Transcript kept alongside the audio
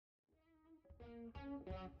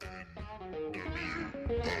Another dumb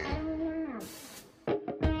podcast.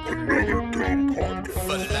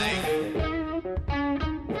 For life.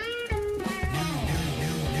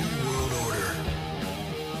 New world order.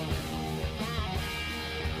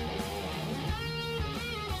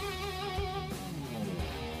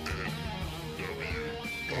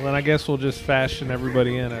 Well, then I guess we'll just fashion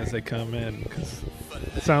everybody in as they come in, because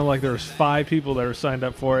it sounded like there's 5 people that are signed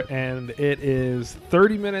up for it, and it is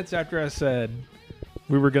 30 minutes after I said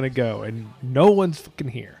we were going to go, and no one's fucking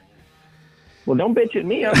here. Well, don't bitch at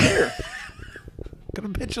me. I'm here. Gonna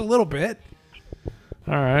bitch a little bit.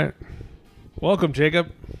 All right. Welcome, Jacob.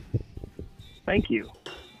 Thank you.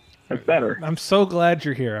 That's better. I'm so glad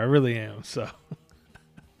you're here. I really am. So,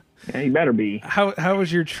 Yeah, you better be. how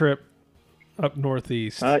was your trip up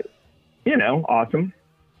northeast? Awesome.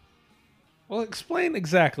 Well, explain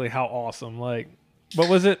exactly how awesome. But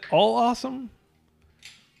was it all awesome?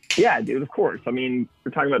 Yeah, dude, of course. I mean,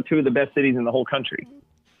 we're talking about 2 of the best cities in the whole country,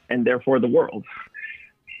 and therefore the world.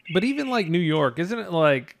 But even like New York, isn't it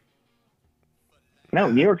like No,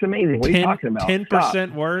 New York's amazing. What are you talking about?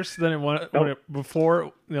 10% worse than it was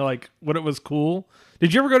before? Like when it was cool.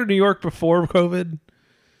 Did you ever go to New York before COVID?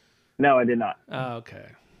 No, I did not. Oh, okay.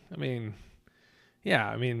 I mean, yeah.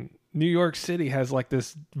 I mean, New York City has like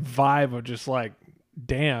this vibe of just like,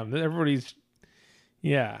 damn, everybody's.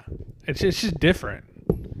 Yeah, it's just different.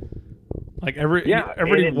 Like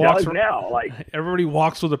everybody walks now. Like everybody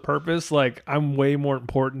walks with a purpose. Like I'm way more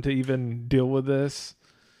important to even deal with this.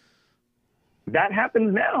 that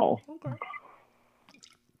happens now. Okay.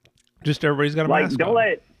 Just everybody's got a Like mask don't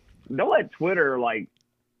on. let Twitter like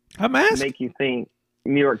A mask? make you think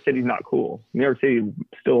New York City's not cool. New York City is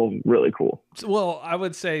still really cool. Well, I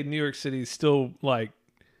would say New York City is still like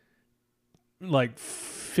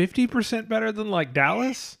 50% better than like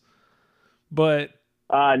Dallas, but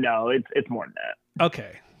No, it's more than that.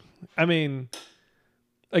 okay. I mean,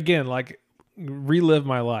 again, like relive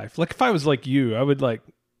my life. Like if I was like you, I would like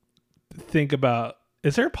think about,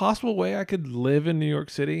 is there a possible way I could live in New York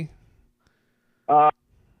City?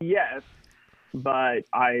 Yes, but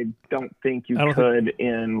I don't think you I don't could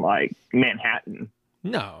in like Manhattan.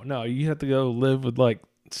 No, you have to go live with like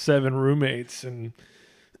 7 roommates and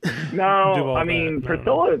do No, all I mean that.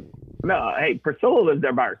 Priscilla. No, hey, Priscilla lives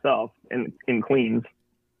there by herself in Queens,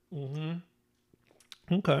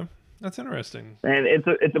 Okay, that's interesting. and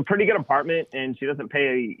it's a pretty good apartment, and she doesn't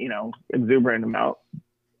pay exuberant amount.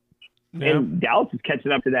 Yeah, And Dallas is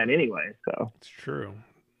catching up to that anyway. So it's true.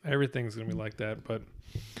 Everything's gonna be like that, but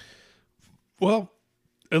well,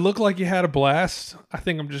 it looked like you had a blast. I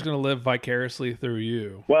think I'm just gonna live vicariously through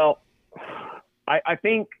you. well, I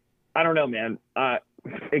think I don't know, man.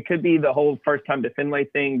 It could be the whole first time to Fenway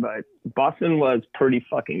thing, but Boston was pretty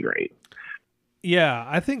fucking great. Yeah,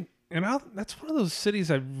 I think, and that's one of those cities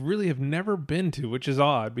I really have never been to, which is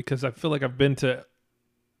odd because I feel like I've been to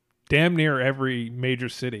damn near every major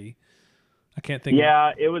city. I can't think.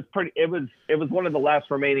 Yeah, it was pretty. It was one of the last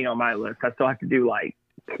remaining on my list. I still have to do like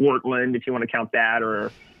Portland, if you want to count that,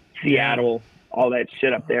 or Seattle, all that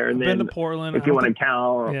shit up there. And I've then been to Portland. if you want to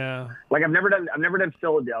count, Yeah, like I've never done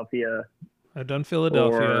Philadelphia I've done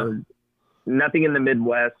Philadelphia. or nothing in the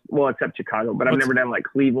Midwest. Well, except Chicago, but I've never done like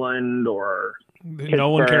Cleveland or. No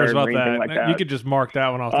one cares Pittsburgh about or anything that. like that. You could just mark that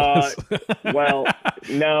one off the list. Well,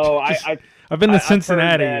 no, I've been to I've heard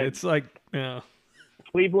Cincinnati. that- It's like, yeah.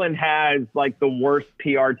 Cleveland has like the worst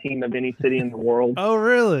PR team of any city in the world. Oh,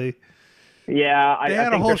 really? Yeah, They I had a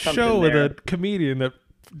think whole there's something show with there. a comedian that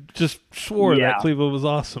just swore Yeah. that Cleveland was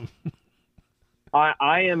awesome.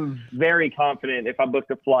 I am very confident if I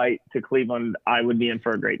booked a flight to Cleveland, I would be in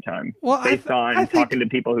for a great time. Well, based on I think, talking to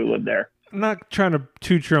people who live there. I'm not trying to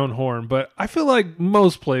toot your own horn, but I feel like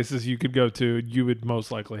most places you could go to, you would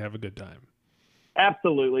most likely have a good time.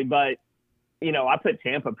 Absolutely, but I put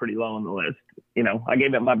Tampa pretty low on the list. I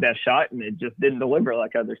gave it my best shot, and it just didn't deliver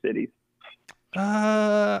like other cities.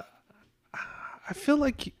 I feel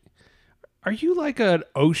like, are you like an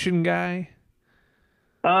ocean guy?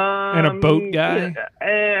 And a boat guy?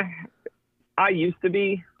 I used to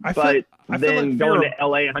be, I feel but like then going you're to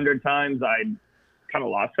LA 100 times, I kind of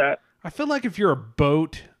lost that. I feel like if you're a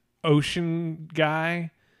boat ocean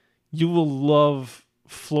guy, you will love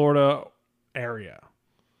Florida area.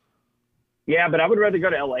 Yeah, but I would rather go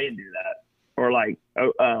to LA and do that, or like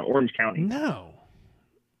Orange County. No.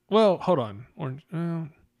 Well, hold on. Orange.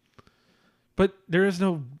 But there is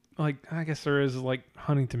no, like, I guess there is like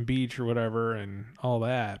Huntington Beach or whatever and all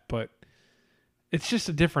that, but it's just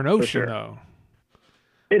a different ocean, sure. though.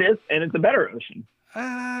 It is, and it's a better ocean.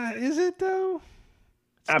 Is it though?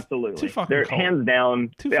 Absolutely. too fucking They're cold. hands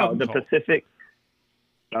down Too fucking the cold. Pacific.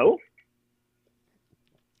 Oh,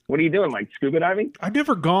 What are you doing? Like scuba diving? I've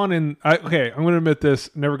never gone in. Okay, I'm going to admit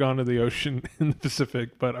this. Never gone to the ocean in the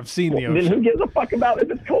Pacific, but I've seen the Then ocean. who gives a fuck about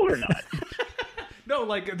if it's cold or not? No,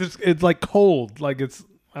 like it's like cold. Like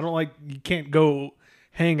I don't like. You can't go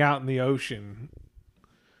hang out in the ocean.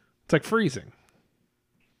 It's like freezing.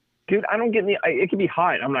 Dude, I don't get it can be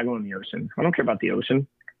hot. I'm not going in the ocean. I don't care about the ocean.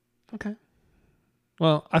 Okay.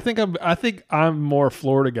 Well, I think I'm more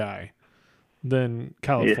Florida guy than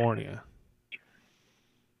California.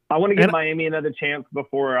 I want to give And- Miami another chance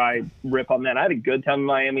before I rip on that. I had a good time in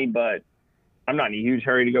Miami, but I'm not in a huge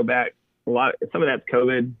hurry to go back. Some of that's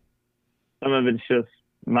COVID. Some of it's just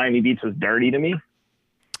Miami Beach was dirty to me.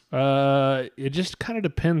 It just kind of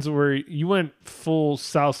depends where you went. Full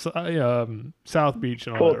South Beach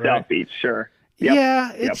and all Full that, right? South Beach, sure. Yep.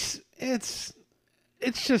 Yeah, it's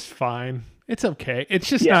just fine. It's okay. It's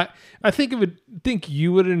just not. I think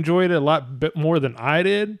you would enjoy it a lot bit more than I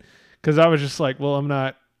did, because I was just like, well, I'm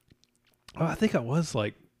not. Oh, I think I was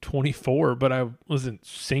like 24, but I wasn't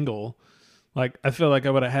single. Like, I feel like I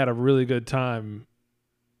would have had a really good time.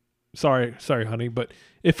 Sorry, honey, but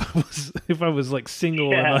if I was like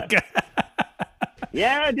single and like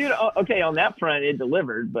Yeah, dude. Okay, on that front, it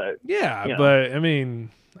delivered, but yeah, you know. but I mean,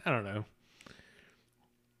 I don't know.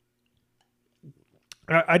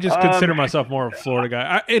 I just consider myself more of a Florida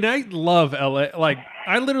guy, and I love LA. Like,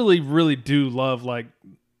 I literally really do love like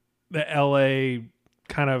the LA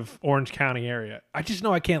kind of Orange County area. I just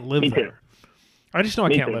know I can't live Me too. there. I just know I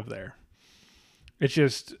Me can't too. live there. It's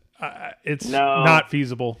just it's No. not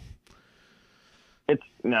feasible.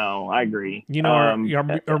 No, I agree. You know, our I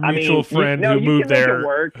mutual mean, friend you who can moved make it there,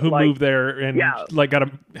 work, like- moved there and Yeah. like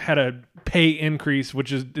had a pay increase,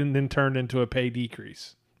 which is and then turned into a pay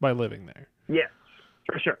decrease by living there. Yes,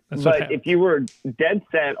 for sure. That's what But happens. if you were dead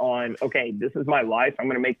set on, okay, this is my life, I'm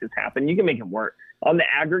going to make this happen, you can make it work. On the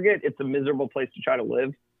aggregate, it's a miserable place to try to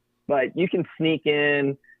live, but you can sneak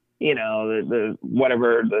in, you know, the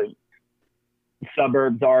whatever the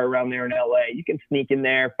suburbs are around there in LA. You can sneak in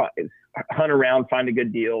there, hunt around, find a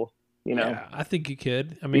good deal. You know, Yeah, I think you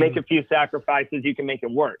could. I mean, make a few sacrifices, you can make it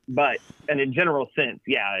work. But in a general sense,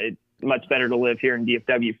 yeah, it's much better to live here in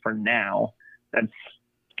DFW for now. That's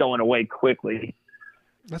going away quickly.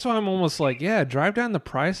 that's why I'm almost like, yeah, drive down the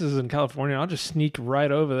prices in California. I'll just sneak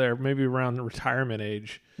right over there, maybe around the retirement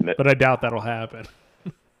age. But I doubt that'll happen.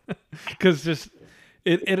 Because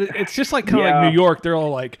it's just like kind of Yeah. like New York. They're all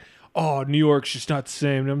like, oh, New York's just not the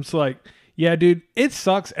same. And I'm just like, yeah, dude, it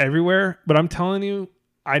sucks everywhere. But I'm telling you,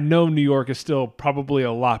 I know New York is still probably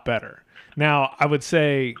a lot better. Now, I would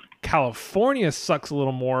say California sucks a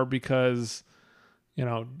little more because, you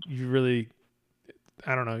know,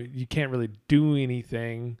 I don't know, you can't really do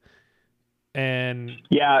anything. And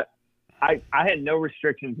Yeah, I had no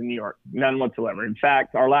restrictions in New York, none whatsoever. In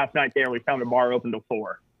fact, our last night there, we found a bar open till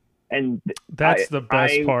 4. And that's the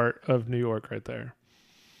best I- part of New York right there.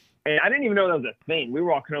 And I didn't even know that was a thing. We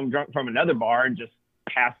were walking home drunk from another bar and just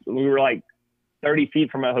passed. We were like 30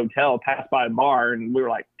 feet from a hotel, passed by a bar, and we were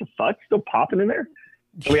like, the fuck, still popping in there?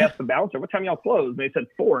 So we asked the bouncer, what time y'all close? And they said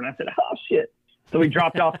 4. And I said, oh, shit. So we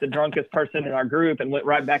dropped off the drunkest person in our group and went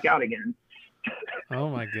right back out again. Oh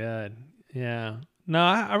my god, yeah. No,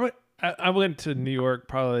 I went to New York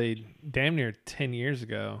probably damn near 10 years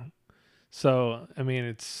ago. So I mean,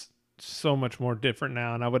 it's so much more different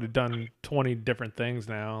now, and I would have done 20 different things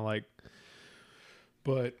now. Like,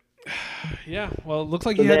 but yeah. Well, it looks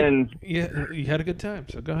like So you then you had a good time.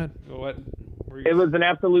 So go ahead. What? it was an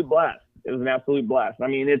absolute blast. It was an absolute blast. I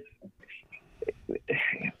mean,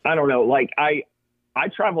 I don't know. Like I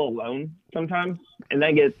travel alone sometimes, and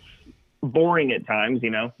that gets boring at times. You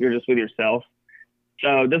know, you're just with yourself.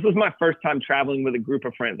 So this was my first time traveling with a group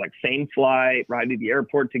of friends, like same flight, ride to the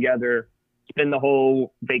airport together, spend the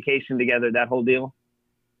whole vacation together, that whole deal.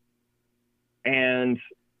 And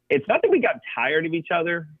it's not that we got tired of each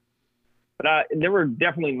other, but there were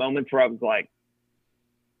definitely moments where I was like,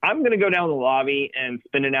 I'm going to go down the lobby and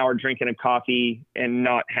spend an hour drinking a coffee and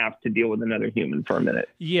not have to deal with another human for a minute.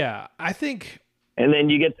 Yeah, I think. And then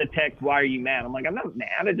you get the text, why are you mad? I'm like, I'm not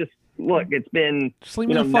mad. I just, look, it's been, Just leave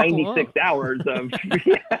me the fuck 96 alone. hours of,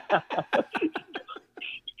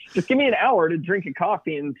 just give me an hour to drink a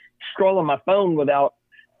coffee and scroll on my phone without,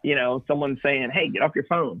 someone saying, hey, get off your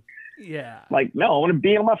phone. Yeah. Like, no, I want to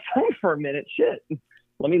be on my phone for a minute. Shit.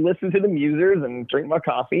 Let me listen to the musers and drink my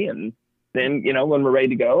coffee. And then, when we're ready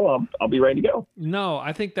to go, I'll be ready to go. No,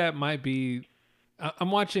 I think that might be. I'm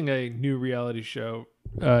watching a new reality show.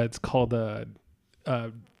 It's called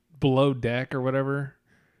Below Deck or whatever.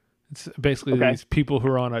 It's basically these people who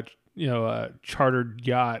are on a chartered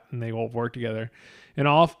yacht and they all work together. And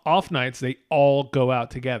off nights they all go out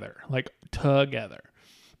together, like together.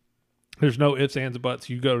 There's no ifs, ands, and buts.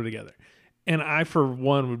 You go together. And I, for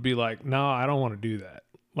one, would be like, no, I don't want to do that.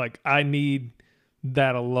 Like, I need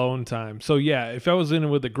that alone time. So, yeah, if I was in it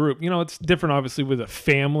with a group, it's different, obviously, with a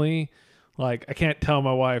family. Like, I can't tell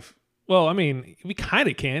my wife, well, I mean, we kind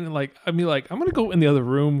of can. Like, I'd be like, I'm going to go in the other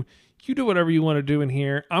room. You do whatever you want to do in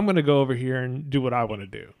here. I'm going to go over here and do what I want to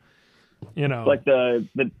do. Like the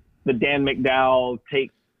Dan McDowell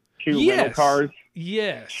take two rental cars.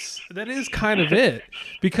 Yes, that is kind of it.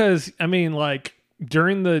 Because, I mean, like,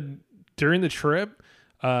 during the trip,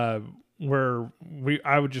 where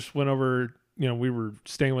I would just went over, we were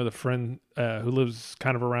staying with a friend who lives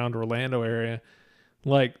kind of around Orlando area.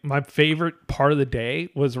 Like, my favorite part of the day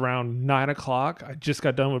was around 9:00. I just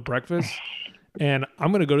got done with breakfast, and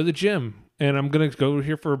I'm gonna go to the gym, and I'm gonna go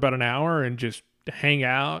here for about an hour and just hang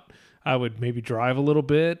out. I would maybe drive a little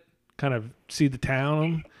bit, kind of see the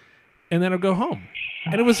town, and then I'd go home.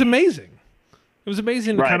 And it was amazing. It was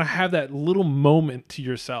amazing to kind of have that little moment to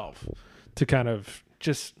yourself, to kind of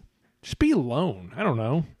just be alone. I don't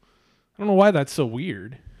know why that's so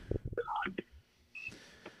weird.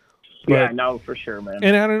 But, no, for sure, man.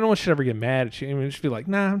 And I don't know if I should ever get mad at you. I mean, just be like,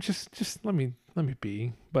 nah, just let me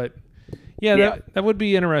be. But yeah. That would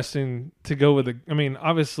be interesting to go with. I mean,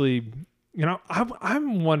 obviously,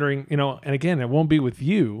 I'm wondering, and again, it won't be with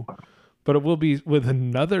you, but it will be with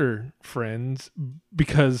another friends,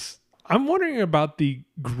 because I'm wondering about the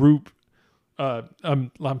group.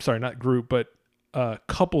 I'm sorry, not group, but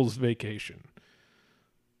couples vacation.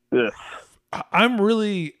 Ugh. I'm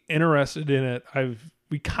really interested in it.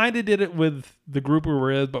 We kind of did it with the group we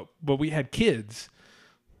were with, but we had kids.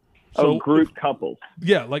 So, group couples.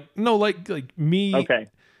 Yeah, like me. Okay.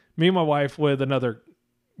 Me and my wife with another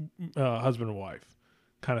husband and wife,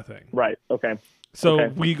 kind of thing. Right. Okay. So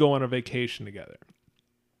we go on a vacation together.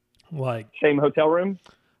 Like, same hotel room?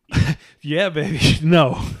 Yeah, baby.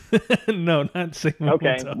 No, no, not same.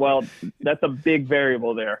 Okay. hotel. Well, that's a big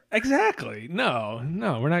variable there. Exactly. No,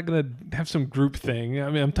 we're not gonna have some group thing. I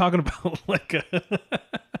mean, I'm talking about like a.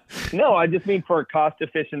 No, I just mean for cost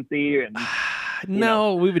efficiency and.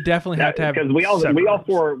 No, we would definitely have to have, because we all rooms.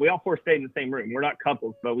 four stayed in the same room. We're not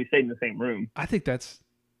couples, but we stayed in the same room. I think that's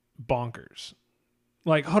bonkers.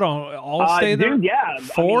 Like, hold on, all stay there? Dude, yeah.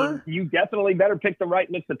 Four? I mean, you definitely better pick the right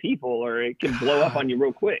mix of people, or it can blow up on you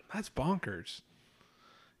real quick. That's bonkers.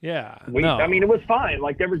 Yeah. I mean, it was fine.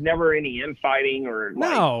 Like, there was never any infighting or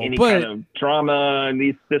any kind of drama. And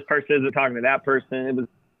this person isn't talking to that person.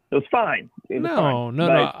 It was fine.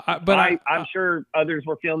 I'm sure others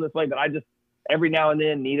were feeling this way, but I just every now and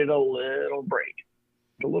then needed a little break.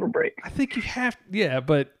 I think you have,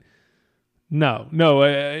 but no.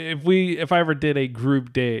 If I ever did a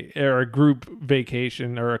group day or a group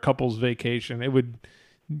vacation or a couple's vacation, it would,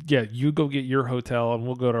 you go get your hotel and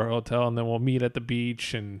we'll go to our hotel and then we'll meet at the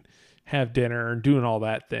beach and have dinner and doing all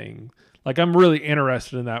that thing. Like, I'm really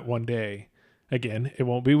interested in that one day. Again, it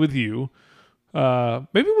won't be with you.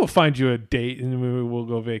 Maybe we'll find you a date and maybe we'll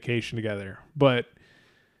go vacation together. But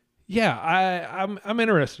yeah, I'm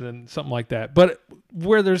interested in something like that. But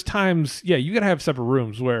where there's times, you gotta have separate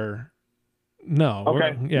rooms where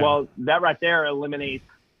Okay. Well, that right there eliminates,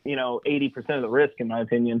 80% of the risk, in my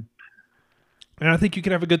opinion. And I think you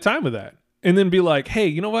could have a good time with that. And then be like, hey,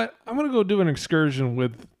 you know what? I'm gonna go do an excursion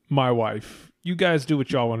with my wife. You guys do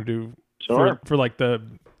what y'all want to do for like the,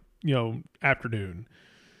 afternoon.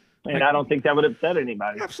 And I don't think that would upset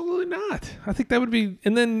anybody. Absolutely not. I think that would be,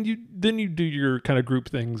 and then you do your kind of group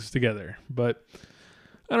things together. But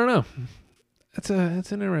I don't know. That's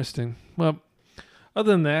an interesting. Well,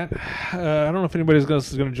 other than that, I don't know if anybody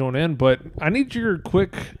else is going to join in, but I need your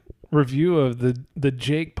quick review of the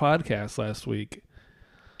Jake podcast last week.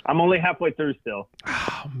 I'm only halfway through still.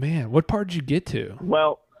 Oh man, what part did you get to?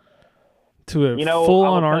 Well, to a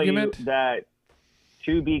full-on argument. That,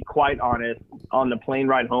 to be quite honest, on the plane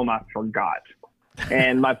ride home, I forgot.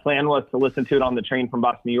 And my plan was to listen to it on the train from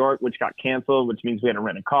Boston, New York, which got canceled, which means we had to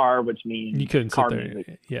rent a car, which means you couldn't sit there.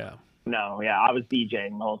 Music. Yeah. No, I was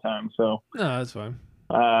DJing the whole time. So. No, that's fine.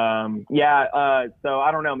 So I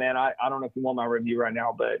don't know, man. I don't know if you want my review right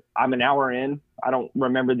now, but I'm an hour in. I don't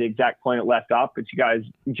remember the exact point it left off, but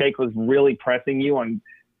Jake was really pressing you on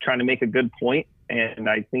trying to make a good point. And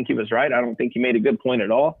I think he was right. I don't think he made a good point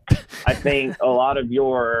at all. I think a lot of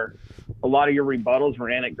your rebuttals were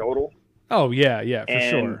anecdotal. Oh yeah, for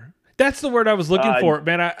sure. That's the word I was looking for,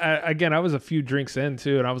 man. I was a few drinks in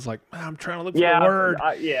too, and I was like, I'm trying to look for the word.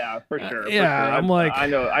 For sure. I'm like, I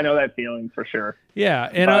know that feeling for sure. Yeah,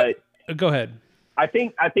 and go ahead. I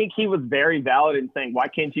think he was very valid in saying, why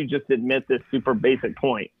can't you just admit this super basic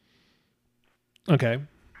point? Okay.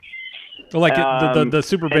 Like the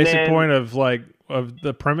super basic point of like,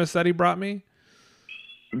 the premise that he brought me?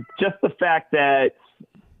 Just the fact that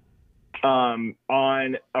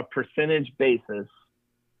on a percentage basis,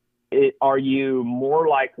 are you more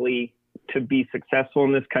likely to be successful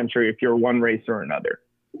in this country if you're one race or another?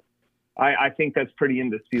 I think that's pretty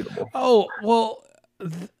indisputable. Oh, well,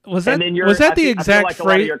 was that And then the I feel exact like a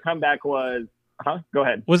lot of phrase? your comeback was, go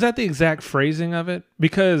ahead. Was that the exact phrasing of it?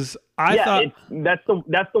 Because I thought, that's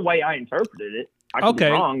the way I interpreted it. I could be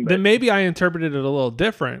okay, wrong, but then maybe I interpreted it a little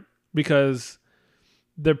different because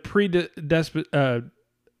the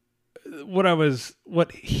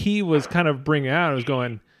what he was kind of bringing out was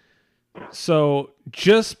going, so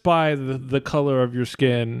just by the color of your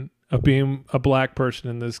skin, of being a black person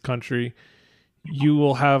in this country, you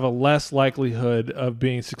will have a less likelihood of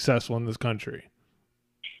being successful in this country.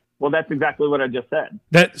 well, that's exactly what I just said.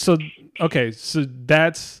 So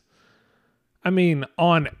that's, I mean,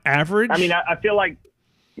 on average. I mean, I feel like,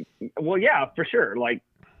 well, yeah, for sure. Like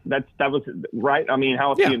that was right. I mean,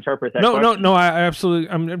 how else do you interpret that? No. I absolutely.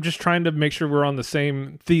 I'm just trying to make sure we're on the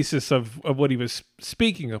same thesis of what he was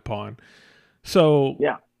speaking upon. So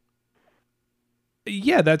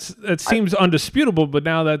yeah, that seems undisputable. But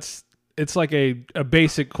now it's like a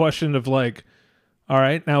basic question of like, all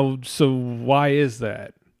right, now so why is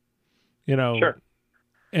that? You know, sure.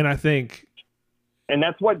 And I think. And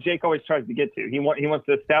that's what Jake always tries to get to. He wants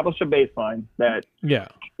to establish a baseline that,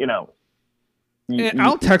 you know.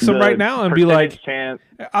 I'll text him right now and be like,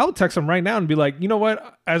 I'll text him right now and be like, you know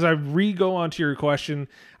what? As I go onto your question,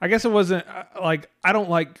 I guess it wasn't like, I don't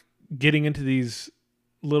like getting into these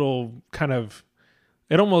little kind of,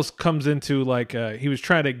 it almost comes into like, he was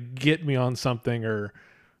trying to get me on something or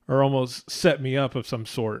almost set me up of some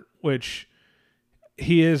sort, which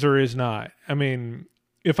he is or is not. I mean,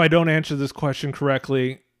 if I don't answer this question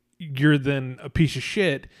correctly, you're then a piece of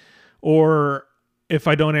shit. Or if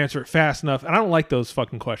I don't answer it fast enough, and I don't like those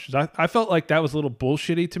fucking questions. I felt like that was a little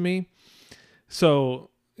bullshitty to me. So,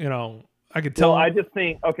 you know, I could tell. Well, I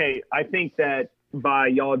think that by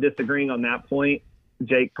y'all disagreeing on that point,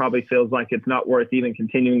 Jake probably feels like it's not worth even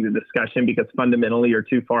continuing the discussion because fundamentally you're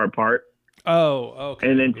too far apart. Oh, okay.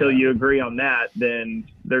 And until you agree on that, then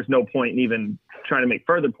there's no point in even trying to make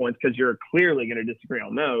further points because you're clearly going to disagree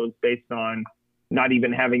on those based on not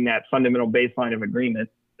even having that fundamental baseline of agreement.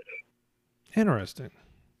 Interesting.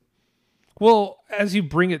 Well, as you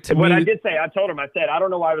bring it to me. What I told him, I said, I don't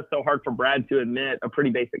know why it was so hard for Brad to admit a pretty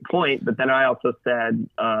basic point, but then I also said,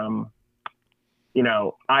 you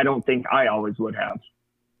know, I don't think I always would have.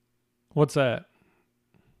 What's that?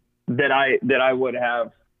 That I would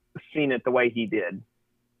have seen it the way he did.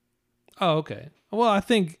 Oh, okay. Well, I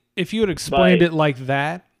think if you had explained it like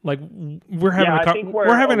that, like we're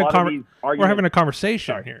having a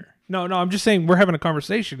conversation here. No, I'm just saying we're having a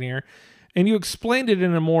conversation here, and you explained it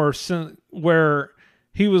in a more where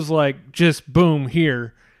he was like just boom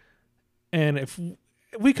here, and if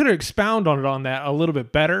we could have expounded on that a little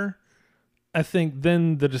bit better, I think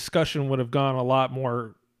then the discussion would have gone a lot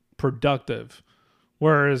more productive.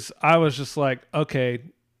 Whereas I was just like, okay,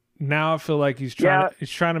 now I feel like he's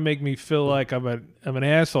trying to make me feel like I'm an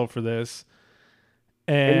asshole for this.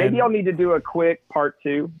 And maybe I'll need to do a quick part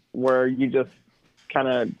 2 where you just kind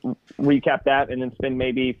of recap that and then spend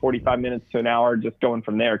maybe 45 minutes to an hour just going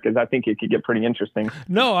from there, because I think it could get pretty interesting.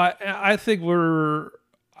 No, I think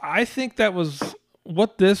that was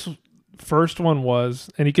what this first one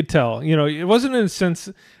was, and you could tell, you know, it wasn't in a sense.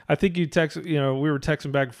 I think we were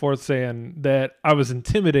texting back and forth saying that I was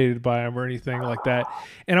intimidated by him or anything like that,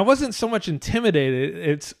 and I wasn't so much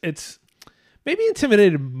intimidated. It's maybe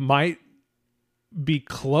intimidated might be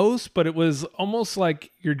close, but it was almost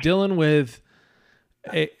like you're dealing with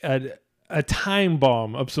a time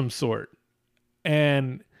bomb of some sort,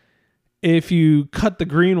 and if you cut the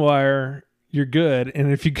green wire, you're good,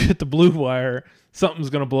 and if you get the blue wire, something's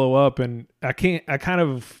going to blow up. And I kind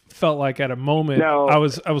of felt like at a moment I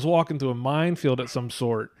was walking through a minefield of some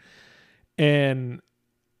sort, and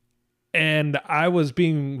I was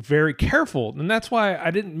being very careful. And that's why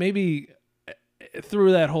I didn't, maybe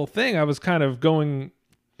through that whole thing, I was kind of going,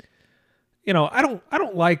 you know, I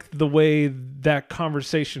don't like the way that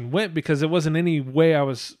conversation went because it wasn't any way I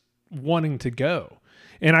was wanting to go.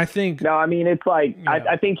 And I think, no, I mean, it's like,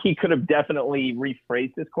 I think he could have definitely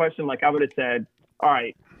rephrased this question. Like I would have said, all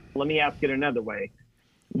right, let me ask it another way.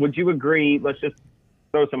 Would you agree? Let's just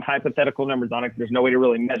throw some hypothetical numbers on it, 'cause there's no way to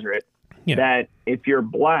really measure it. Yeah. That if you're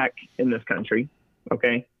black in this country,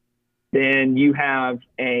 okay, then you have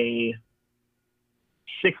a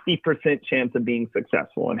 60% chance of being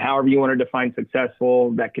successful. And however you want to define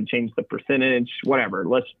successful, that could change the percentage, whatever.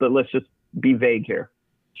 Let's just be vague here.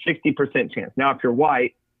 60% chance. Now, if you're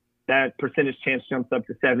white, that percentage chance jumps up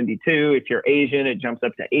to 72. If you're Asian, it jumps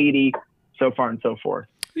up to 80, so far and so forth.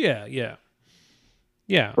 Yeah.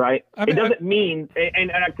 Right. I mean, it doesn't mean,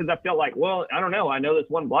 and because I felt like, well, I don't know. I know this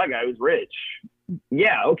one black guy who's rich.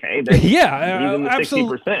 Yeah. Okay. Yeah. He's in the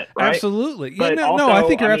 60%, right? Absolutely. Yeah. But No, also, I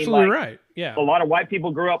think you're I mean, absolutely like, right. Yeah. A lot of white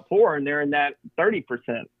people grew up poor and they're in that 30%.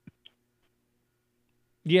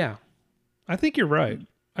 Yeah. I think you're right.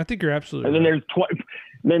 I think you're absolutely And then right. there's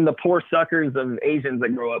then the poor suckers of Asians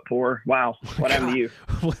that grow up poor. Wow. What happened to you?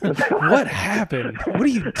 What happened? What are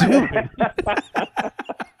you doing?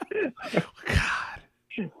 God.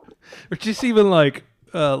 Or just even like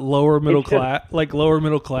lower middle class,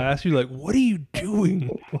 you're like, what are you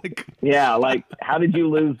doing? Like, Yeah. Like, how did you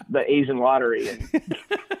lose the Asian lottery?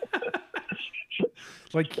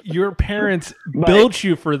 like your parents built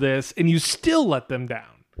you for this and you still let them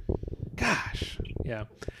down. Gosh. Yeah.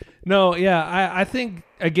 No, yeah, I think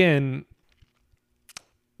again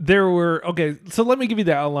so let me give you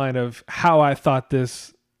the outline of how I thought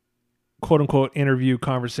this quote unquote interview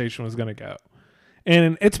conversation was going to go.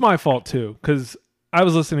 And it's my fault too, because I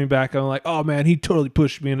was listening back. I'm like, oh man, he totally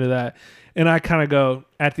pushed me into that. And I kind of go,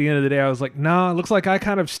 at the end of the day, I was like, nah, it looks like I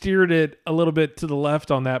kind of steered it a little bit to the left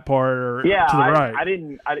on that part, or to the right. I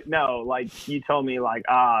didn't know. Like, you told me like,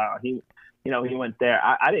 he went there.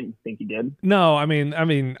 I didn't think he did. No, I mean,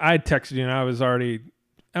 I texted you and I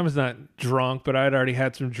was not drunk, but I'd already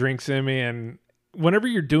had some drinks in me. And whenever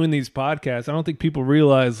you're doing these podcasts, I don't think people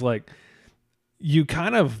realize, like, you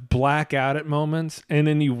kind of black out at moments, and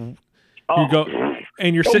then you go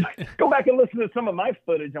and you're sitting. Go back and listen to some of my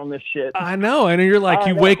footage on this shit. I know, and you're like,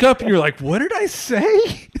 you wake up and you're like, what did I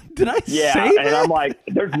say? Did I say that? And I'm like,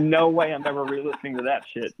 there's no way I'm ever re-listening to that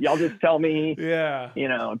shit. Y'all just tell me. Yeah.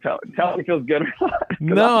 Tell me it feels good or not.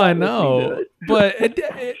 No, I know, but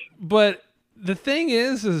but the thing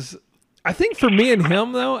is I think for me and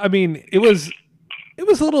him though, I mean, it was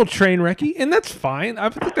a little train wrecky, and that's fine. I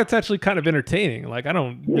think that's actually kind of entertaining. Like, I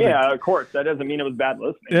don't. Yeah, of course. That doesn't mean it was bad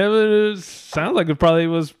listening. It sounds like it probably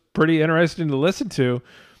was pretty interesting to listen to,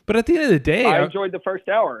 but at the end of the day, I enjoyed the first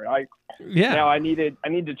hour. Now I need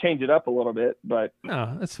to change it up a little bit, but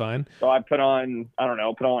no, that's fine. So I put on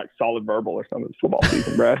like Solid Verbal or something. It's football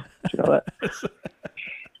season, Brad. You know that.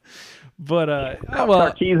 But how's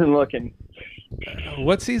Sarkisian looking?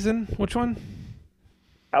 What season? Which one?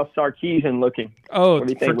 How's Sarkisian looking? Oh, what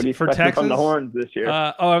do you think? What do you for expect Texas from the Horns this year?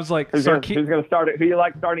 I was like, who's going to start it? Who you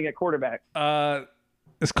like starting at quarterback?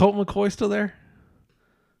 Is Colt McCoy still there?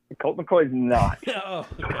 Colt McCoy's not. Oh,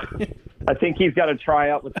 okay. I think he's got to try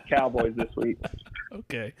out with the Cowboys this week.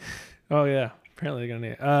 Okay. Oh yeah. Apparently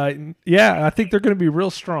they're gonna. Yeah, I think they're gonna be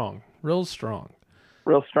real strong. Real strong,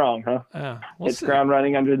 huh? Yeah. We'll see. Ground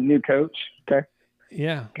running under the new coach. Okay.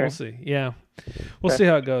 Yeah. Okay. We'll see. Yeah. We'll see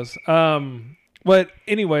how it goes. But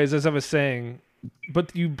anyways, as I was saying,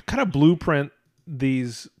 but you kind of blueprint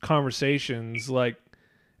these conversations, like,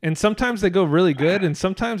 and sometimes they go really good and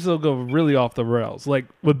sometimes they'll go really off the rails. Like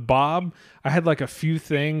with Bob, I had like a few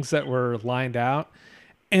things that were lined out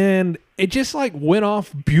and it just like went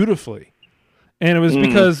off beautifully. And it was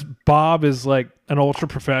because Bob is like an ultra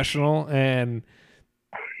professional and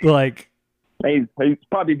like, he's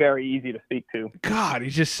probably very easy to speak to. God,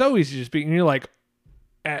 he's just so easy to speak. And you're like,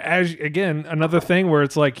 as again, another thing where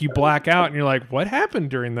it's like you black out and you're like, what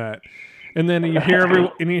happened during that? And then you hear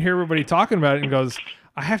everybody talking about it and goes,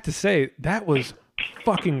 I have to say that was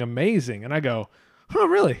fucking amazing. And I go, oh,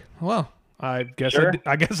 really? Well, I guess sure.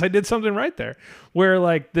 I guess I did something right there. Where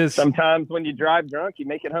like this, sometimes when you drive drunk, you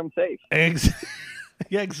make it home safe.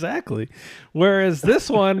 Yeah, exactly. Whereas this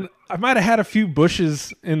one, I might have had a few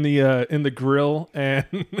bushes in the grill, and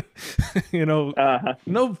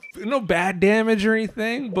no bad damage or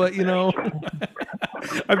anything, but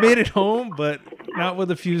I made it home, but not with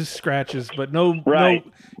a few scratches, but no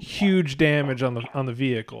huge damage on the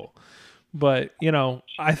vehicle. But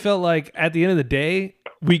I felt like at the end of the day,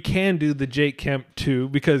 we can do the Jake Kemp too,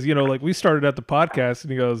 because like we started at the podcast,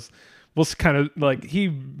 and he goes, we'll kind of like, he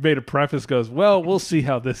made a preface, goes, well, we'll see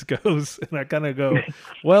how this goes. And I kind of go,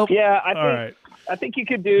 well, yeah, I think you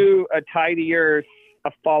could do a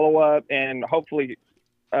follow-up and hopefully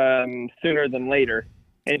sooner than later,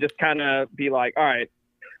 and just kind of be like, all right,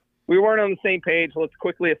 we weren't on the same page. Let's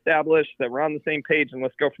quickly establish that we're on the same page, and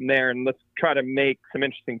let's go from there, and let's try to make some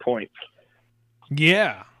interesting points.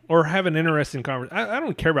 Yeah. Or have an interesting conversation. I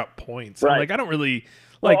don't care about points. Right. Like, I don't really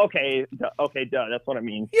like. Well, okay, duh. That's what I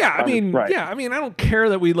mean. Yeah, I mean, I don't care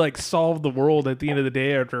that we like solve the world at the end of the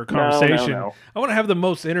day after a conversation. No. I want to have the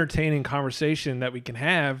most entertaining conversation that we can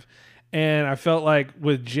have. And I felt like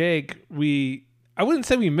with Jake, I I wouldn't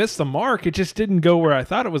say we missed the mark. It just didn't go where I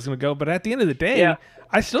thought it was going to go. But at the end of the day, Yeah.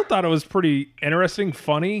 I still thought it was pretty interesting,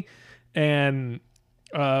 funny, and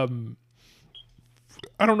I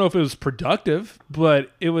don't know if it was productive,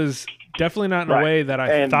 but it was definitely not in a Right. way that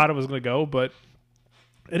I And- thought it was going to go. But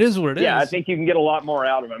it is what it is. Yeah, I think you can get a lot more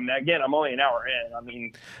out of them. Now, again, I'm only an hour in. I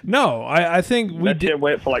mean, No, I think we that did. shit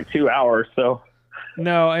went for like 2 hours. So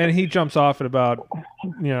No, and he jumps off at about,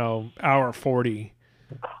 hour 40.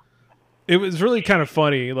 It was really kind of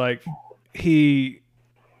funny. Like,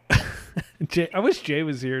 I wish Jay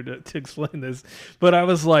was here to explain this, but I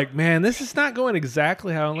was like, man, this is not going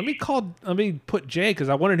exactly how. Let me put Jay, because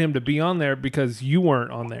I wanted him to be on there because you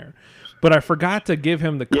weren't on there, but I forgot to give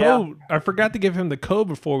him the code. I forgot to give him the code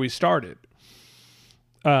before we started.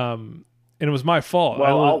 And it was my fault.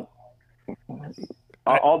 well,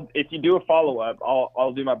 I'll if you do a follow up,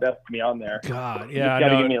 I'll do my best to be on there. God, You yeah, just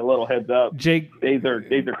gotta I give me know. a little heads up. Jake, Days are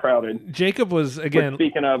crowded. Jacob was But again.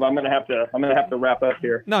 speaking of, I'm gonna have to wrap up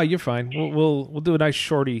here. No, you're fine. We'll do a nice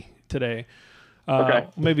shorty today. Okay.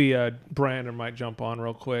 Maybe Brandon might jump on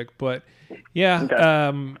real quick, but yeah,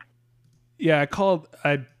 Okay. I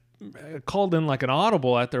called in like an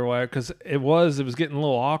audible at their wire because it was getting a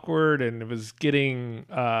little awkward, and it was getting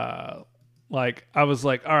like I was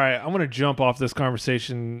like, all right, I'm gonna jump off this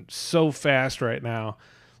conversation so fast right now.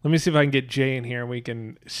 Let me see if I can get Jay in here and we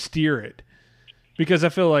can steer it. Because I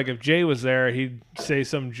feel like if Jay was there, he'd say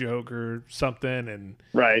some joke or something, and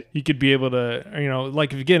Right. you could be able to,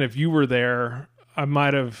 like, if you were there, I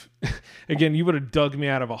might have, again, you would have dug me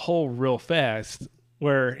out of a hole real fast.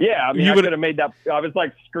 Where Yeah, I mean, you I would could have made that. I was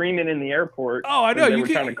like screaming in the airport. Oh, I know, They you were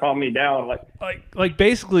can- trying to calm me down. like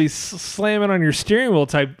basically slamming on your steering wheel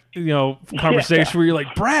type, conversation where you're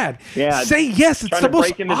like, Brad, Yeah, say yes. It's trying the to most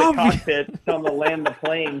break into the obvious. cockpit, tell them to land the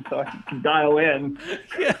plane so I can dial in.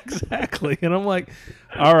 Yeah, exactly. And I'm like,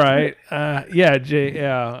 all right, yeah, Jay,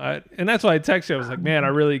 yeah. And that's why I texted you. I was like, man, I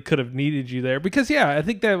really could have needed you there because, yeah, I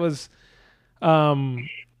think that was,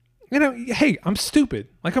 hey, I'm stupid.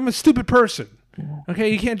 Like, I'm a stupid person. Okay,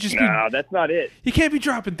 you can't just No, that's not it. you can't be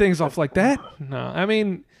dropping things off like that. No, I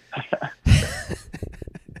mean,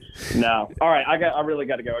 No. All right, I really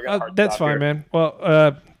got to go. I got a hard that's stop fine, here. man.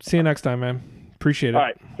 Well, see you next time, man. Appreciate it. All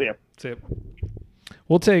right, see ya. See ya.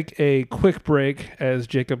 We'll take a quick break as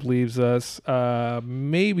Jacob leaves us.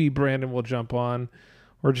 Maybe Brandon will jump on.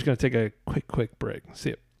 We're just going to take a quick break.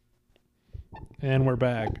 See ya. And we're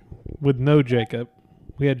back with no Jacob.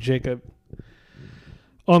 We had Jacob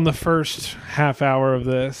on the first half hour of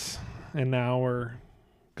this, and now we're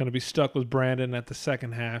going to be stuck with Brandon at the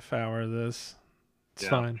second half hour of this. It's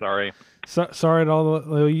fine. Sorry. Sorry to all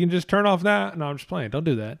the. You can just turn off now. No, I'm just playing. Don't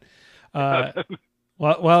do that.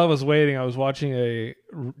 While I was waiting, I was watching a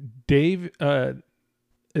Dave.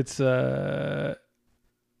 It's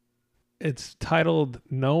titled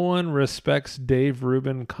 "No One Respects Dave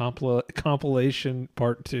Rubin Compilation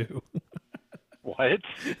Part 2." What?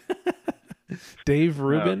 Dave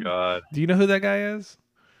Rubin. Oh God. Do you know who that guy is?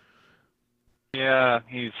 Yeah,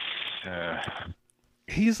 he's.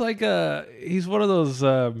 He's like he's one of those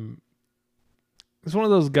he's one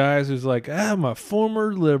of those guys who's like, I'm a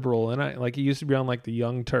former liberal, and he used to be on like the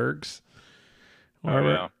Young Turks. Whatever.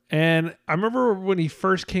 yeah. And I remember when he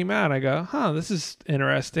first came out, I go, this is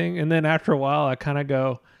interesting. And then after a while I kind of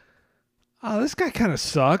go, oh, this guy kind of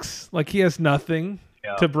sucks. Like he has nothing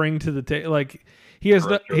Yeah. to bring to the table. Like he has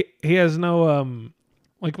Correct. he has no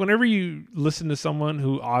like whenever you listen to someone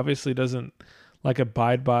who obviously doesn't like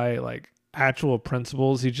abide by like actual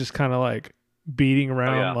principles, he's just kind of like beating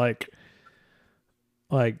around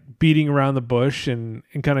like beating around the bush and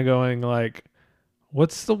kind of going like,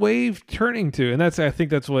 what's the wave turning to? And I think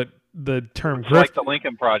that's what the term It's like the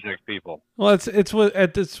Lincoln Project people. well, it's what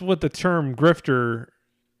the term grifter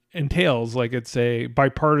entails. Like it's a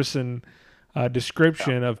bipartisan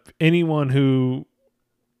description of anyone who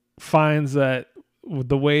finds that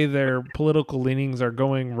the way their political leanings are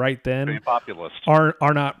going right Being then populist. are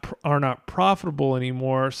not profitable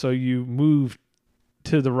anymore. So you move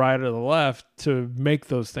to the right or the left to make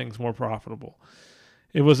those things more profitable.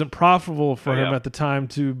 It wasn't profitable for him Yeah. at the time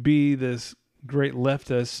to be this great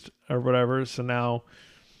leftist or whatever. So now,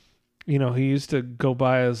 he used to go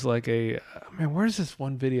by as like where's this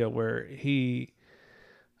one video where he,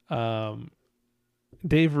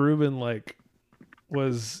 Dave Rubin, like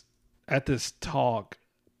was at this talk.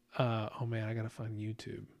 Oh man, I gotta find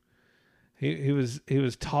YouTube. He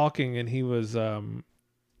was talking and he was,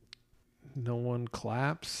 no one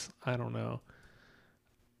claps. I don't know.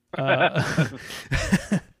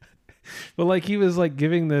 But like he was like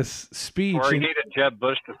giving this speech. Or he and- needed Jeb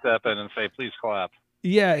Bush to step in and say, please clap.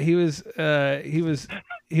 Yeah, he was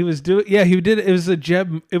doing. Yeah, he did. It was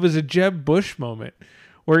a Jeb Bush moment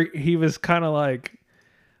where he was kind of like,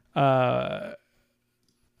 I'm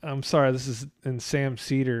sorry, this is in Sam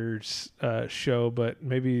Cedar's show, but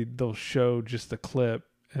maybe they'll show just the clip,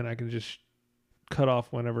 and I can just cut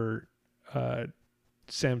off whenever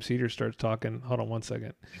Sam Cedar starts talking. Hold on one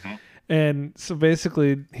second. Mhm. And so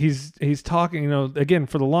basically, he's talking. You know, again,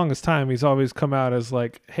 for the longest time, he's always come out as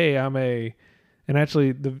like, "Hey, I'm a," and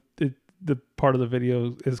actually, the part of the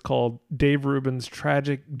video is called Dave Rubin's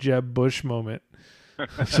tragic Jeb Bush moment.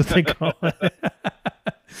 That's what they call it.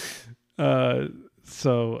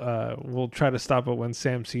 So we'll try to stop it when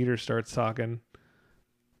Sam Cedar starts talking.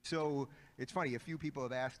 So it's funny. A few people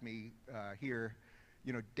have asked me here,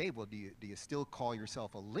 you know, Dave, well, do you still call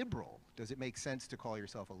yourself a liberal? Does it make sense to call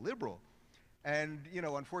yourself a liberal? And, you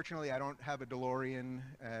know, unfortunately, I don't have a DeLorean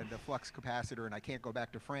and a flux capacitor, and I can't go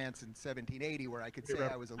back to France in 1780 where I could say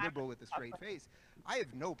I was a liberal with a straight face. I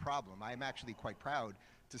have no problem. I'm actually quite proud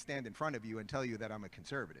to stand in front of you and tell you that I'm a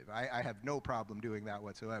conservative. I have no problem doing that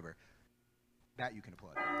whatsoever. That you can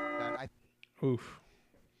applaud. Oof.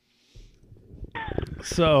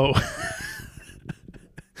 So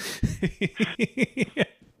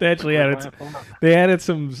they actually added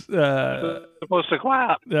some. Supposed to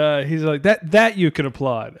clap. He's like that you can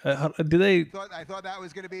applaud. Do they? I thought that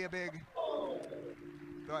was going to be a big.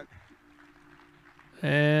 Thought.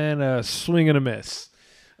 And a swing and a miss.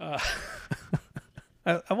 I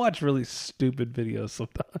watch really stupid videos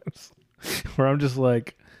sometimes where I'm just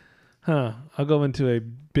like, I'll go into a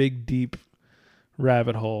big, deep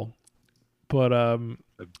rabbit hole. But The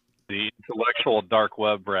intellectual dark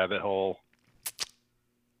web rabbit hole.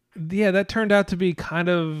 yeah, that turned out to be kind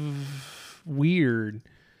of weird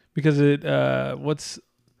because it I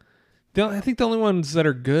think the only ones that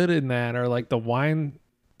are good in that are like the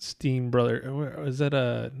Weinstein brother. Is it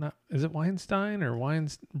Weinstein or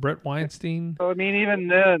Brett Weinstein? So I mean, even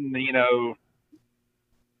then, you know,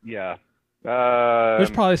 yeah.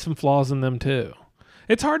 There's probably some flaws in them too.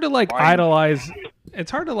 It's hard to like idolize. It's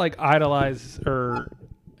hard to like idolize or,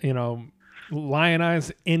 you know,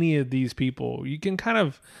 lionize any of these people. You can kind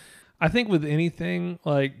of, I think with anything,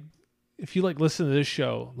 like if you like listen to this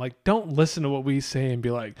show, like don't listen to what we say and be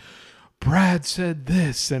like, Brad said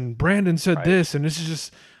this and Brandon said this, and this is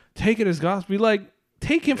just take it as gospel. Be like,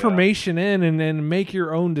 take information in and make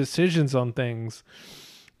your own decisions on things,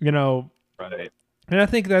 you know. Right. And I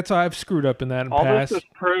think that's why I've screwed up in that in the All past. this is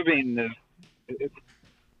proving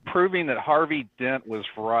that Harvey Dent was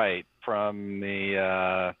right from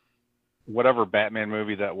the whatever Batman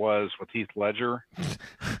movie that was with Heath Ledger,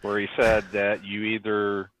 where he said that you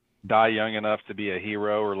either die young enough to be a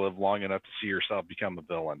hero or live long enough to see yourself become a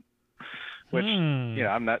villain. Which, you know,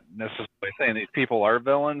 I'm not necessarily saying these people are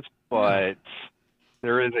villains, but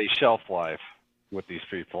there is a shelf life with these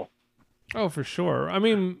people. Oh, for sure. I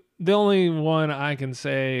mean, the only one I can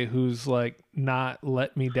say who's like not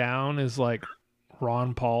let me down is like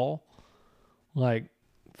Ron Paul. Like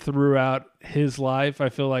throughout his life, I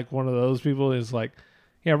feel like one of those people is like,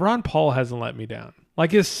 yeah, Ron Paul hasn't let me down.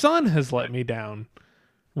 Like his son has let me down,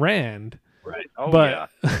 Rand. Right. Oh, but,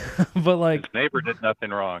 yeah. But like his neighbor did nothing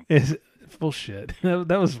wrong. Bullshit. That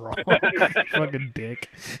was wrong. Fucking dick.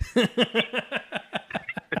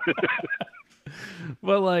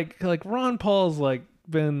 But like Ron Paul's like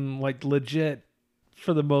been like legit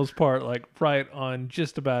for the most part, like right on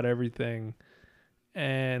just about everything.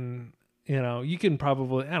 And you know, you can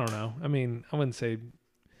probably, I don't know. I mean, I wouldn't say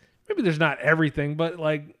maybe there's not everything, but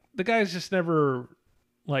like the guy's just never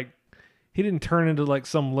like he didn't turn into like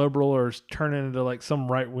some liberal or turn into like some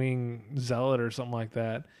right wing zealot or something like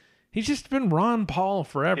that. He's just been Ron Paul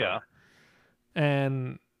forever. Yeah.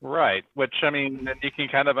 And right, which I mean, you can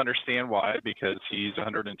kind of understand why, because he's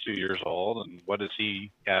 102 years old, and what does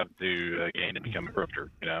he have to gain to become a grifter?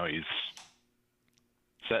 You know, he's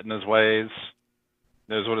set in his ways,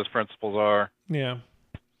 knows what his principles are. Yeah.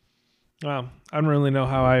 Well, I don't really know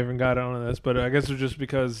how I even got on this, but I guess it was just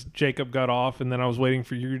because Jacob got off, and then I was waiting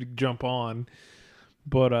for you to jump on.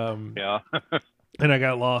 But yeah, and I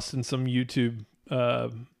got lost in some YouTube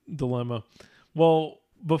dilemma. Well,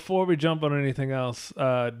 before we jump on anything else,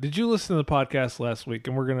 did you listen to the podcast last week?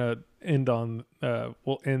 And we're gonna end on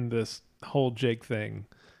we'll end this whole Jake thing.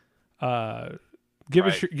 Give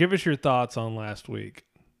us your thoughts on last week.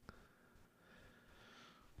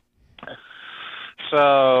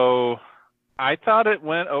 So I thought it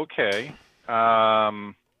went okay. I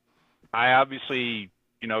obviously,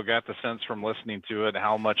 you know, got the sense from listening to it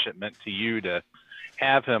how much it meant to you to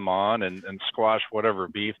have him on and squash whatever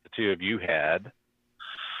beef the two of you had.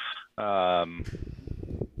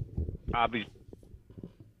 Obviously,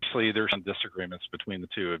 obviously there's some disagreements between the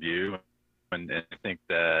two of you, and I think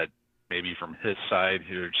that maybe from his side,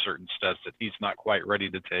 there's certain steps that he's not quite ready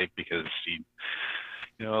to take because he,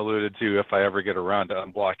 alluded to if I ever get around to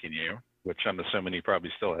unblocking you, which I'm assuming he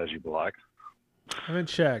probably still has you blocked. I haven't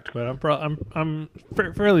checked, but I'm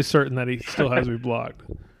fairly certain that he still has me blocked,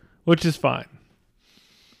 which is fine.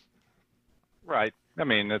 Right. I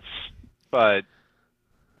mean, but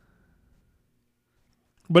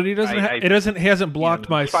he doesn't. He hasn't blocked in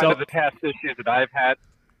spite myself. of the past issues that I've had.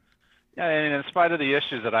 Yeah, and in spite of the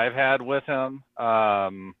issues that I've had with him,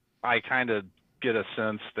 I kind of get a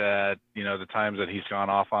sense that the times that he's gone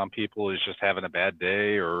off on people is just having a bad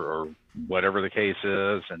day or whatever the case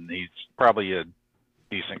is, and he's probably a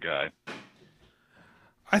decent guy.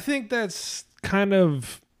 I think that's kind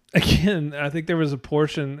of, again, I think there was a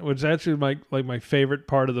portion which is actually my favorite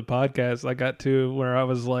part of the podcast I got to, where I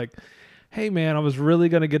was like, hey man, I was really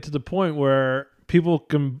going to get to the point where people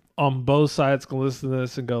can on both sides can listen to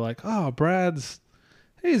this and go like, oh,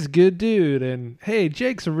 he's a good dude, and hey,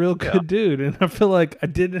 Jake's a real good dude, and I feel like I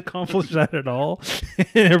didn't accomplish that at all.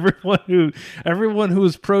 everyone who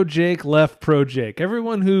was pro Jake left pro Jake.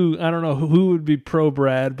 Everyone who, I don't know who would be pro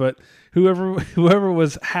Brad, but whoever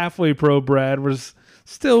was halfway pro Brad was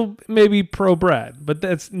still maybe pro Brad. But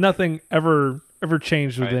that's nothing ever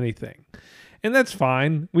changed with anything. And that's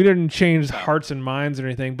fine. We didn't change hearts and minds or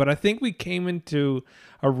anything, but I think we came into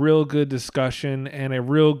a real good discussion and a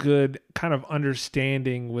real good kind of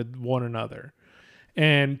understanding with one another.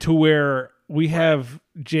 And to where we have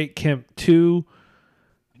Jake Kemp 2.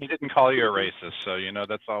 He didn't call you a racist, so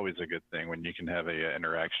that's always a good thing when you can have a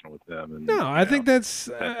interaction with them. And, no, I think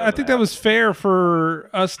that was fair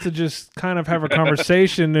for us to just kind of have a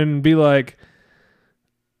conversation and be like,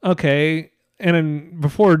 okay. And then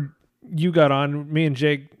before you got on, me and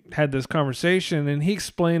Jake had this conversation, and he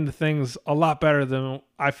explained the things a lot better than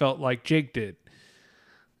I felt like Jake did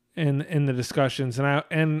in the discussions.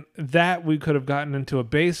 And that we could have gotten into a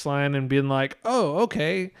baseline and been like, oh,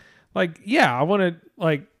 okay. Like, yeah, I want to,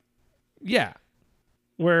 like, yeah,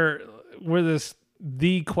 where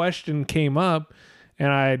the question came up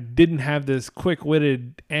and I didn't have this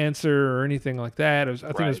quick-witted answer or anything like that. I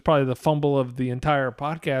think it was probably the fumble of the entire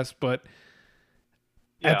podcast, but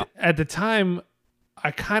at the time,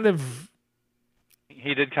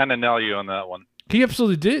 he did kind of nail you on that one. He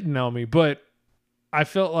absolutely did nail me, but I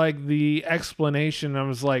felt like the explanation, I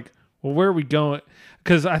was like, well, where are we going?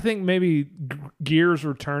 Because I think maybe gears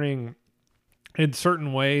were turning in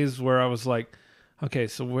certain ways where I was like, okay,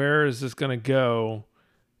 so where is this going to go?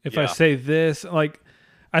 If I say this, like,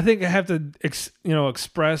 I think I have to,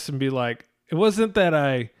 express and be like, it wasn't that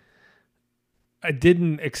I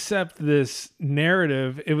didn't accept this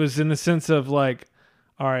narrative. It was in the sense of like,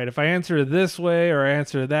 all right, if I answer this way or I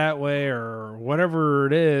answer that way or whatever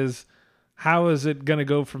it is, how is it going to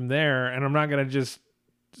go from there? And I'm not going to just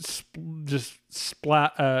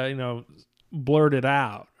blurt it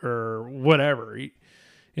out or whatever,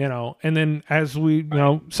 and then as we,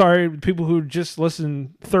 sorry, people who just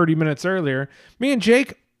listened 30 minutes earlier, me and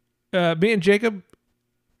Jacob, came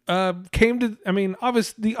to,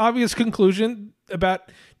 the obvious conclusion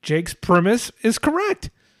about Jake's premise is correct.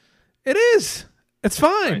 It is. It's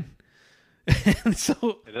fine. Right. And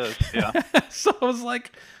so it is. Yeah. So I was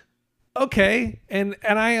like, okay, and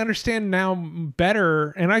I understand now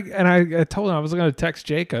better. And I told him I was going to text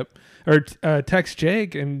Jacob or text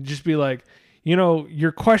Jake and just be like,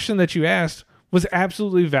 your question that you asked was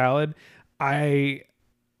absolutely valid. I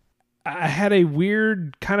had a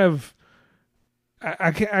weird kind of,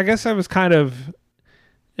 I guess I was kind of,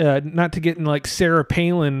 not to get in like Sarah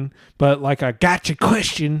Palin, but like a gotcha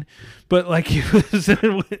question, but like it was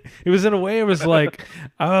in a way it was like,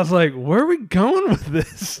 I was like, where are we going with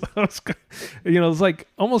this? I was, it's like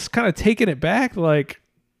almost kind of taking it back. Like,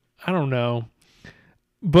 I don't know.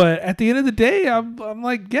 But at the end of the day, I'm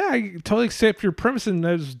like, yeah, I totally accept your premise. And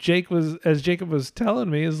as Jacob was telling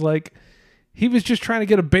me, is like, he was just trying to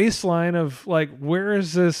get a baseline of like, where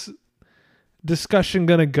is this discussion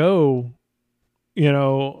going to go,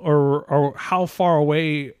 or how far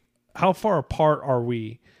apart are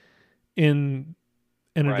we in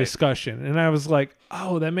a discussion? And I was like,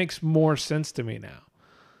 oh, that makes more sense to me now.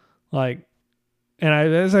 Like,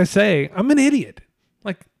 and as I say, I'm an idiot.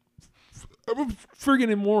 Like, I'm a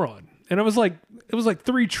friggin' moron. And it was like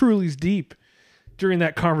 3 Trulies deep during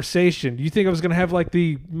that conversation. Do you think I was going to have like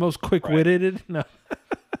the most quick-witted? No.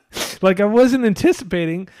 Like, I wasn't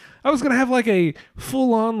anticipating. I was going to have like a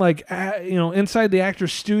full-on, like, inside the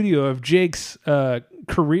actor's studio of Jake's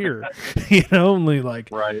career, only like,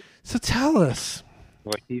 right. So tell us,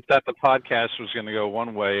 Like he thought the podcast was going to go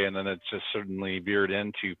one way, and then it just suddenly veered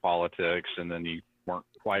into politics, and then you weren't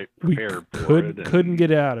quite We prepared for it. and- couldn't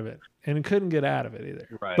get out of it, and couldn't get out of it either.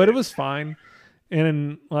 Right. But it was fine.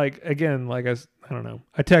 And like again, like I don't know.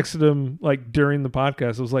 I texted him like during the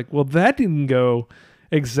podcast. I was like, "Well, that didn't go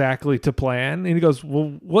exactly to plan." And he goes,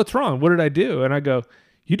 "Well, what's wrong? What did I do?" And I go,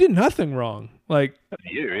 "You did nothing wrong." Like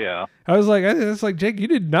You, yeah. I was like, "It's like Jake, you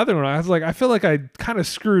did nothing wrong." I was like, "I feel like I kind of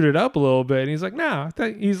screwed it up a little bit." And he's like, "No."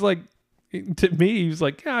 He's like, to me, he was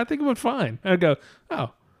like, "Yeah, I think it went fine." And I go,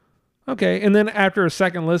 "Oh, okay." And then after a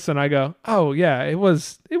second listen, I go, "Oh yeah, it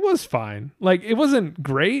was fine. Like it wasn't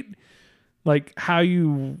great, like how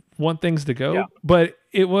you want things to go, Yeah. but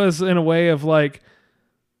it was in a way of like,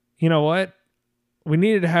 you know what? We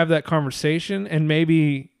needed to have that conversation, and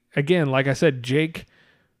maybe again, like I said, Jake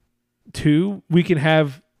too, we can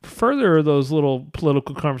have further of those little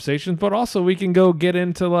political conversations, but also we can go get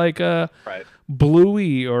into like Right.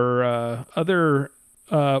 Bluey or other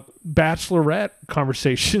bachelorette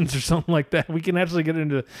conversations or something like that. We can actually get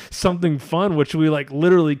into something fun, which we like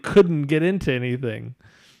literally couldn't get into anything.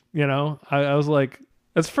 You know, I was like,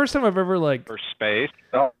 that's the first time I've ever like, For space.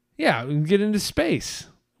 Oh, yeah, we can get into space,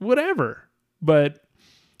 whatever. But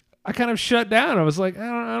I kind of shut down. I was like, I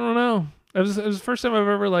don't know. It was the first time I've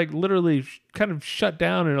ever like literally kind of shut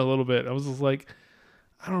down in a little bit. I was just like,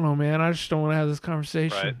 I don't know, man. I just don't want to have this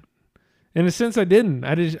conversation. Right. In a sense, I didn't.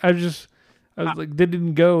 I was like, they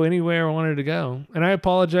didn't go anywhere I wanted to go. And I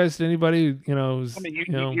apologize to anybody, you know, who's, I mean, you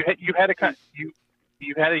know, you had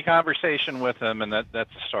a conversation with him, and that's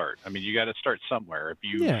a start. I mean, you got to start somewhere. If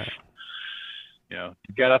you, yeah, you know,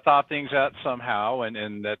 you got to thought things out somehow,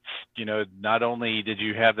 and that's, you know, not only did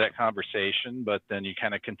you have that conversation, but then you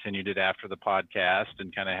kind of continued it after the podcast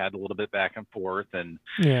and kind of had a little bit back and forth. And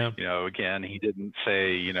yeah, you know, again, he didn't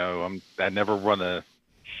say, you know, I never want to.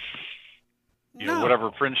 You know, No.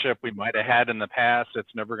 whatever friendship we might have had in the past,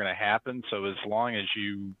 it's never going to happen. So as long as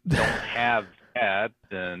you don't have that,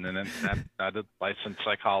 and I'm not a licensed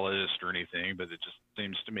psychologist or anything, but it just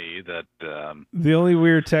seems to me that the only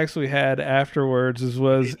weird text we had afterwards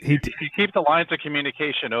was you keep the lines of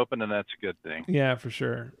communication open, and that's a good thing. yeah, for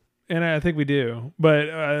sure. And I think we do. But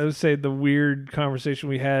I would say the weird conversation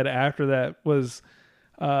we had after that was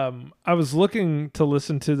I was looking to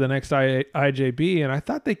listen to the next IJB, and I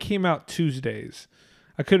thought they came out Tuesdays.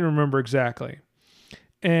 I couldn't remember exactly.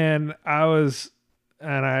 And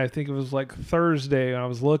I think it was like Thursday, and I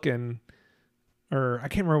was looking, or I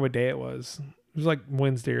can't remember what day it was. It was like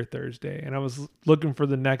Wednesday or Thursday. And I was looking for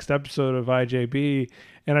the next episode of IJB,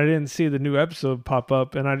 and I didn't see the new episode pop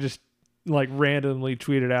up, and I just like randomly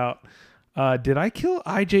tweeted out, did I kill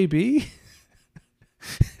IJB?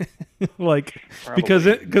 Like, because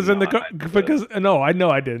no, I know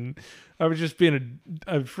I didn't. I was just being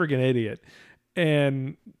a freaking idiot.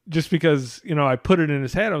 And just because, you know, I put it in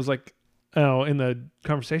his head, I was like, oh, in the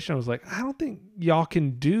conversation, I was like, I don't think y'all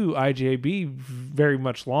can do IJB very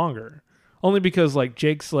much longer. Only because like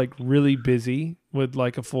Jake's like really busy with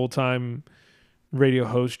like a full-time radio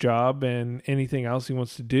host job and anything else he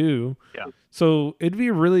wants to do. Yeah. So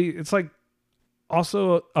it's like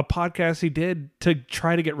also a podcast he did to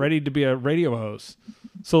try to get ready to be a radio host.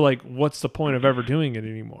 So like, what's the point of ever doing it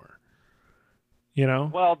anymore? You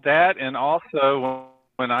know? Well, that, and also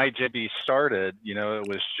when IJB started, you know, it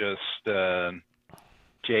was just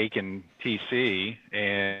Jake and TC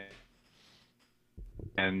and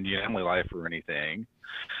you know, family life or anything.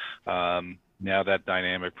 Now that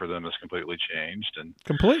dynamic for them has completely changed, and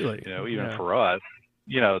Completely. you know, even Yeah. for us,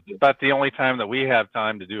 you know, but the only time that we have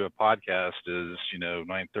time to do a podcast is, you know,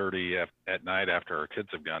 9:30 at night after our kids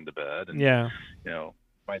have gone to bed, and Yeah. you know,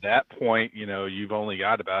 by that point, you know, you've only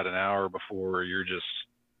got about an hour before you're just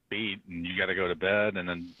beat, and you got to go to bed and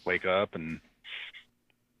then wake up and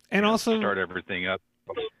And you know, also start everything up.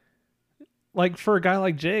 like for a guy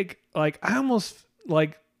like Jake, like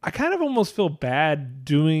I kind of almost feel bad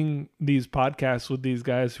doing these podcasts with these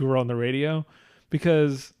guys who are on the radio,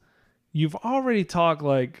 because you've already talked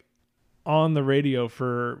like on the radio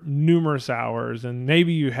for numerous hours, and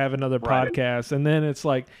maybe you have another Right. podcast, and then it's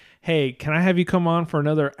like, hey, can I have you come on for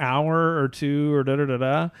another hour or two or da da da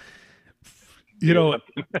da? You know,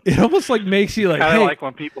 it almost like makes you like, Kind of hey, like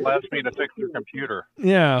when people ask me to fix their computer.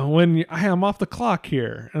 yeah, when hey, I'm off the clock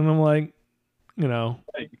here, and I'm like, you know,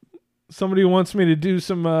 somebody wants me to do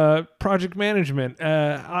some project management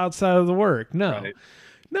outside of the work. No, Right.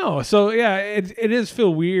 no. So yeah, it is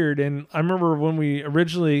feel weird. And I remember when we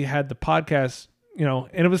originally had the podcast, you know,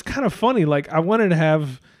 and it was kind of funny. Like I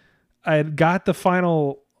had got the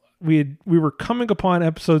final. We were coming upon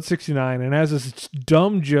episode 69, and as this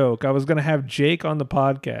dumb joke, I was going to have Jake on the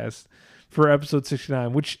podcast for episode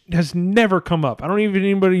 69, which has never come up. I don't even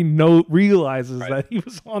anybody realizes that he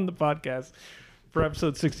was on the podcast for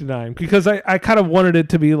episode 69 because I kind of wanted it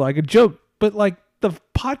to be like a joke, but like the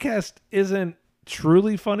podcast isn't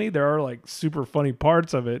truly funny. There are like super funny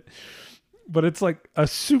parts of it, but it's like a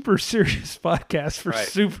super serious podcast for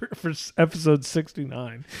for episode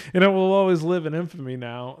 69, and it will always live in infamy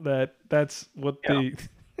now that's what the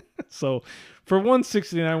so for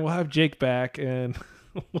 169 we'll have Jake back and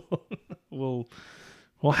we'll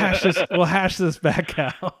hash this back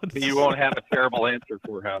out. You won't have a terrible answer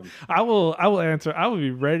for him. I will answer. I will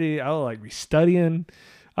be ready. I will like be studying.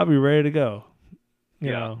 I'll be ready to go.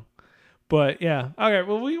 You know. But yeah. Okay,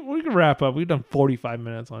 well we can wrap up. We've done 45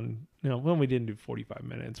 minutes on, well, we didn't do 45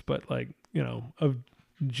 minutes, but like, of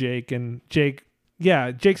Jake.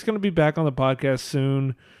 Yeah, Jake's going to be back on the podcast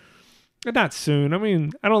soon. Not soon. I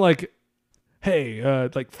mean, I don't like, hey,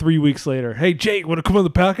 like 3 weeks later, hey Jake, want to come on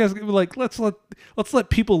the podcast? Like, let's let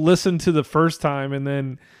people listen to the first time, and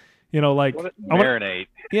then, like marinate.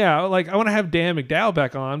 Like I want to have Dan McDowell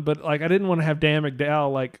back on, but like I didn't want to have Dan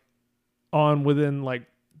McDowell like on within like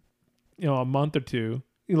a month or two.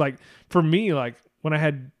 Like for me, like when I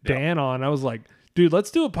had Dan on, I was like, dude,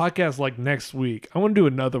 let's do a podcast like next week. I want to do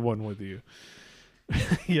another one with you.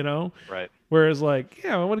 Right. Whereas like,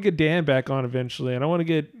 I want to get Dan back on eventually, and I want to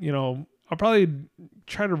get, I'll probably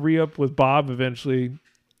try to re-up with Bob eventually.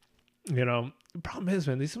 The problem is,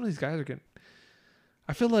 man, some of these guys are getting,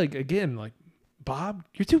 I feel like, again, like, Bob,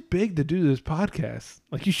 you're too big to do this podcast.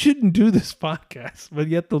 Like, you shouldn't do this podcast, but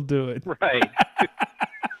yet they'll do it. Right.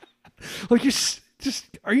 Like, you're just,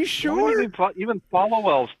 are you sure? Even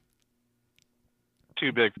Followell's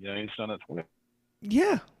too big. He's done it twice.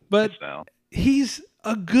 Yeah, but now. He's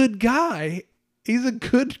a good guy. He's a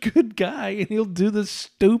good guy, and he'll do this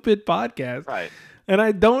stupid podcast. Right. And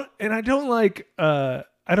I don't like, I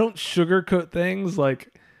don't sugarcoat things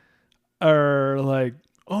like, or like,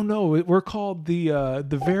 oh no, we're called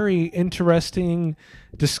the very interesting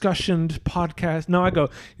discussioned podcast. No, I go,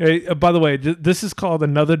 hey, by the way, this is called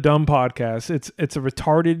Another Dumb Podcast. It's a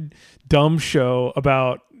retarded, dumb show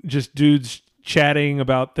about just dudes chatting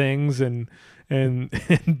about things and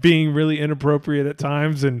being really inappropriate at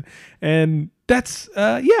times. And that's,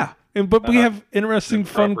 but we have interesting,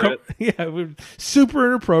 fun, we're super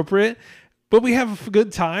inappropriate, but we have a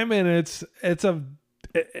good time, and I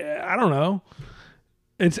don't know.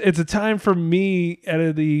 It's a time for me out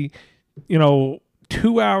of the, 2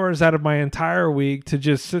 hours out of my entire week to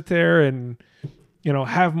just sit there and,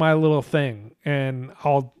 have my little thing, and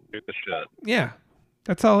I'll do the shit. Yeah,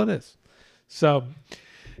 that's all it is. So,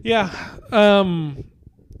 yeah.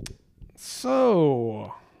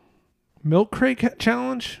 So, milk crate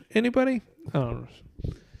challenge. Anybody? I don't know.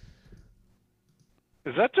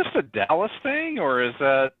 Is that just a Dallas thing, or is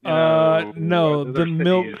that no?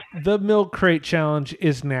 The milk crate challenge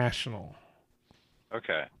is national.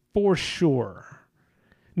 Okay, for sure.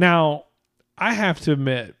 Now, I have to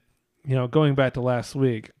admit, going back to last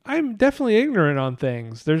week, I'm definitely ignorant on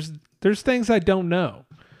things. There's things I don't know.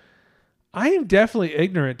 I am definitely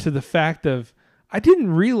ignorant to the fact of I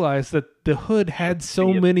didn't realize that the hood had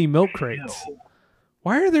so many milk crates.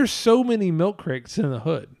 Why are there so many milk crates in the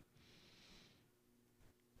hood?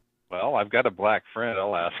 Well, I've got a black friend.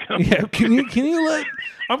 I'll ask him. Yeah, can you let?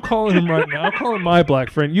 I'm calling him right now. I'm calling my black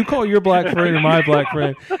friend. You call your black friend and my black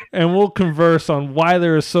friend, and we'll converse on why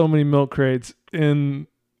there are so many milk crates in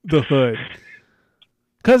the hood.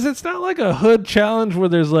 Because it's not like a hood challenge where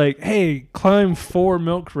there's like, hey, climb 4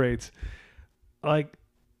 milk crates. Like,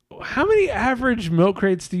 how many average milk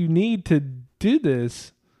crates do you need to do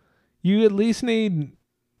this? You at least need,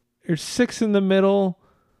 there's 6 in the middle.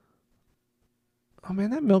 Oh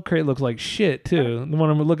man, that milk crate looks like shit too. The one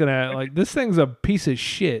I'm looking at, like, this thing's a piece of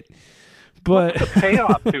shit. But what's the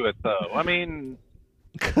payoff to it though? I mean,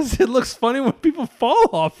 because it looks funny when people fall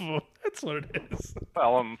off of them. That's what it is.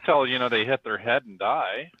 Well, until they hit their head and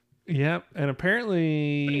die. Yep, and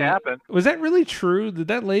apparently, it happened. Was that really true? Did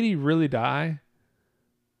that lady really die?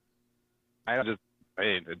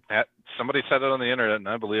 Somebody said it on the internet, and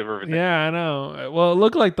I believe everything. Yeah, I know. Well, it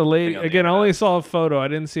looked like the lady. Again, I only saw a photo. I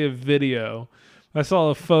didn't see a video. I saw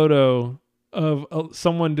a photo of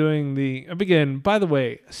someone doing the. Again, by the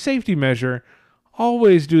way, safety measure: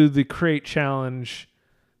 always do the crate challenge,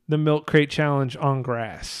 the milk crate challenge on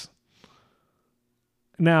grass.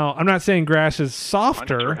 Now, I'm not saying grass is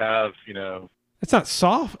softer. It's not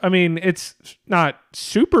soft. I mean, it's not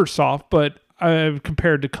super soft, but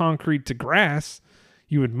compared to concrete to grass,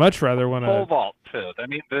 you would much rather want to pole vault pit. I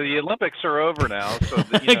mean, the Olympics are over now, so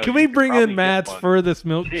can we bring in Matt's furthest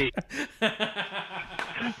milk?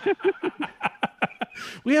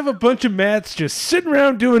 We have a bunch of mats just sitting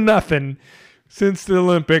around doing nothing since the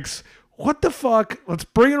Olympics. What the fuck? Let's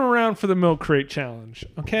bring them around for the milk crate challenge.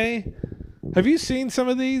 Okay? Have you seen some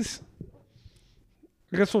of these?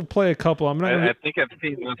 I guess we'll play a couple. I think I've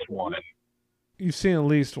seen this one. You've seen at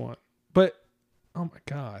least one. But oh my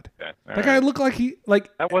god. Okay, That guy looked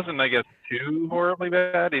like that wasn't, I guess, too horribly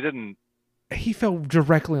bad. he fell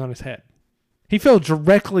directly on his head. He fell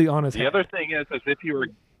directly on his head. The other thing is if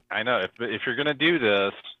you're gonna do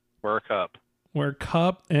this, wear a cup. Wear a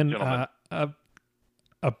cup and Gentlemen.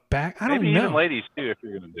 a back. I don't Maybe know. even ladies too, if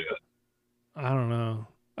you're gonna do it. I don't know.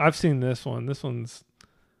 I've seen this one. This one's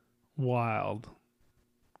wild.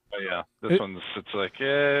 But yeah, it's like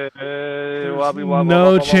There's wobbly, wobbly,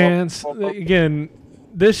 no wobbly, chance. wobbly, wobbly. Again,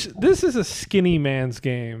 this is a skinny man's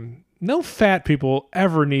game. No fat people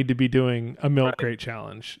ever need to be doing a milk crate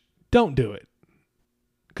challenge. Don't do it.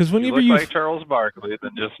 Because You whenever look you like Charles Barkley,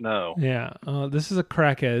 then just know. yeah, this is a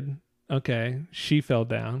crackhead. Okay, she fell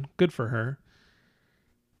down. Good for her.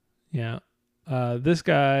 Yeah, this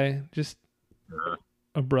guy just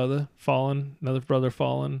a brother fallen, another brother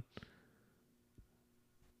fallen.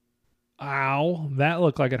 Ow, that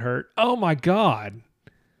looked like it hurt. Oh my god.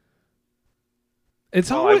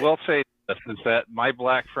 It's Well, always I will say this is that my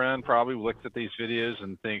black friend probably looks at these videos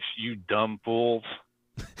and thinks, "You dumb fools."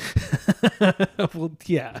 well,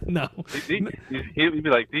 yeah, no. He'd be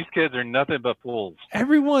like, "These kids are nothing but fools."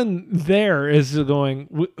 Everyone there is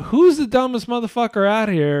going, who's the dumbest motherfucker out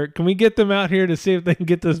here? Can we get them out here to see if they can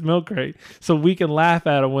get this milk crate so we can laugh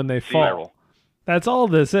at them when they fall? Viral. That's all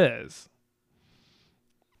this is.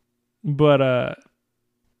 But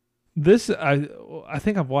this I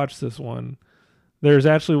think I've watched this one. There's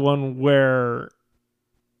actually one where,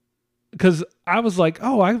 because I was like,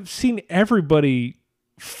 oh, I've seen everybody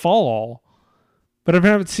fall, but I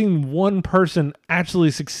haven't seen one person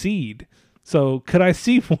actually succeed. So could I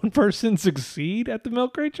see one person succeed at the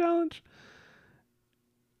milk crate challenge?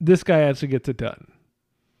 This guy actually gets it done.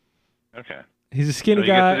 Okay. He's a So skinny you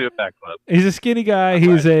get guy. to do a backflip. He's a skinny guy. All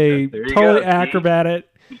He's right. a There you totally go. acrobatic.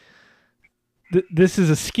 This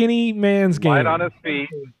is a skinny man's game. Light on his feet.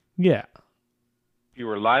 Yeah, If you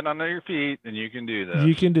were light on your feet, then you can do this.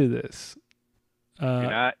 you can do this. You're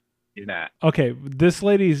not. You're not. Okay, this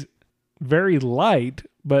lady's very light,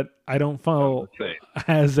 but I don't follow Let's see.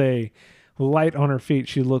 has a light on her feet.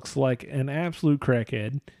 She looks like an absolute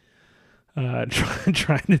crackhead.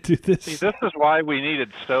 Trying to do this. See, this is why we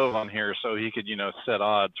needed Stove on here, so he could, set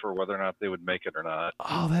odds for whether or not they would make it or not.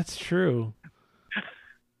 Oh, that's true.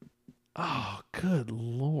 Oh, good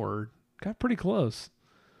lord. Got pretty close.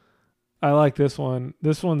 I like this one.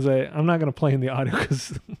 This one's I'm not going to play in the audio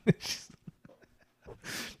because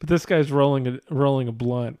but this guy's rolling a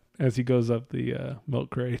blunt as he goes up the milk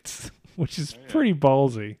crates, which is pretty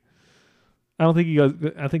ballsy. I don't think he goes.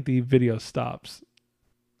 I think the video stops.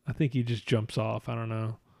 I think he just jumps off. I don't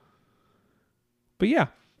know. But yeah,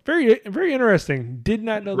 very very interesting. Did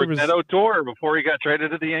not know there was. Rick Tour before he got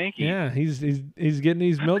traded to the Yankees. Yeah, he's getting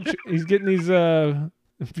these he's getting these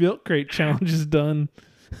milk crate challenges done.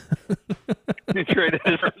 He traded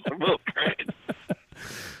for some milk crates.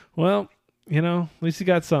 Well, at least he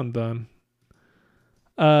got something done.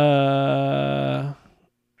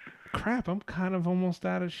 Crap, I'm kind of almost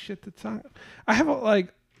out of shit to talk. I have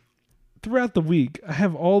throughout the week, I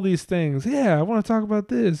have all these things. Yeah, I want to talk about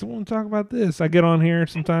this. I want to talk about this. I get on here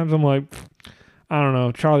sometimes. I'm like, I don't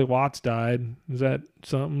know. Charlie Watts died. Is that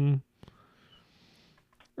something?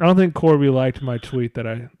 I don't think Corby liked my tweet that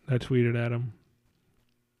I tweeted at him.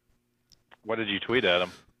 What did you tweet at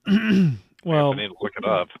him? Well, I need to look it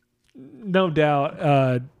up. no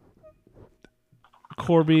doubt.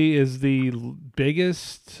 Corby is the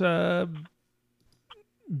biggest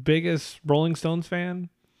Rolling Stones fan.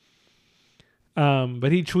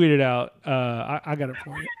 But he tweeted out, I got it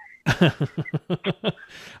for you.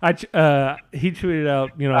 He tweeted out,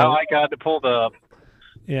 Oh my God, to pull up.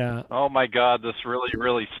 yeah. Oh my God, this really,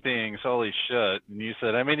 really stings. Holy shit. And you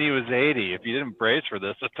said, he was 80. If you didn't brace for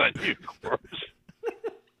this, it's on you, of course.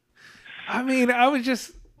 I mean, I was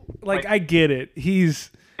just like, I get it.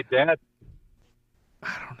 He's, My dad,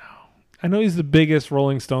 I don't know. I know he's the biggest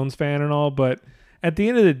Rolling Stones fan and all, but at the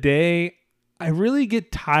end of the day, I really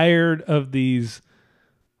get tired of these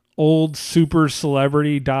old super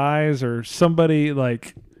celebrity dies or somebody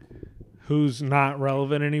like who's not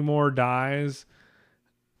relevant anymore dies.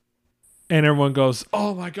 And everyone goes,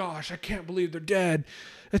 "Oh my gosh, I can't believe they're dead."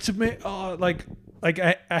 It's amazing.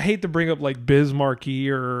 I hate to bring up like Biz Markie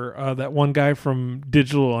or that one guy from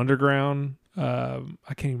Digital Underground. I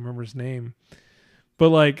can't even remember his name, But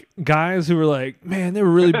like guys who were like, man, they were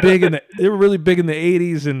really big in the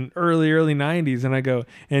 80s and early 90s, and I go,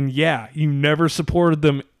 and yeah, you never supported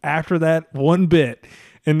them after that one bit,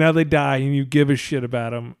 and now they die and you give a shit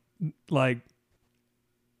about them. Like,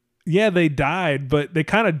 yeah, they died, but they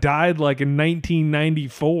kind of died like in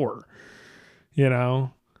 1994, you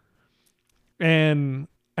know. And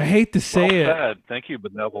I hate to say Well it. said. Thank you,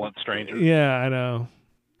 benevolent stranger. Yeah, I know.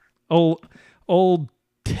 Old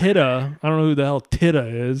Titta, I don't know who the hell Titta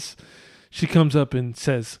is. She comes up and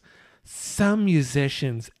says, some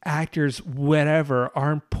musicians, actors, whatever,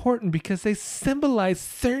 are important because they symbolize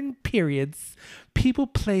certain periods, people,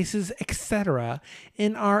 places, etc.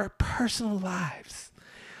 in our personal lives.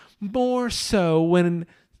 More so when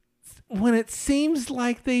it seems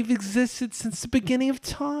like they've existed since the beginning of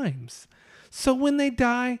times. So when they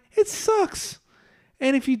die, it sucks.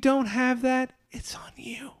 And if you don't have that, it's on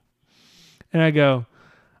you. And I go,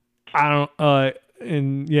 I don't,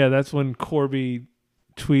 and yeah, that's when Corby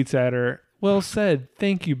tweets at her, well said,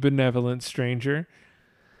 thank you, benevolent stranger.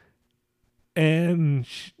 And,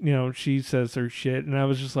 she says her shit, and I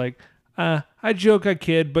was just like, I joke, I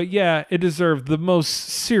kid, but yeah, it deserved the most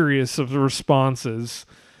serious of the responses.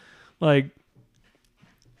 Like,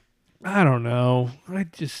 I don't know.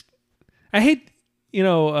 I hate,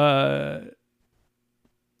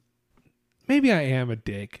 maybe I am a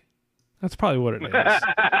dick. That's probably what it is.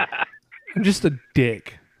 I'm just a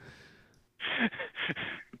dick.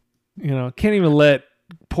 Can't even let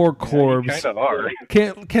poor Corbs. You kind of are.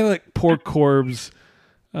 Can't let poor Corbs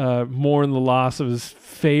mourn the loss of his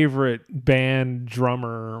favorite band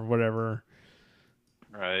drummer or whatever.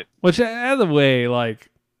 Right. Which, out of the way,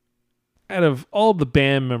 like, out of all the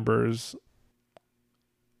band members,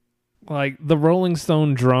 like, the Rolling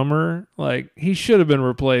Stone drummer, like, he should have been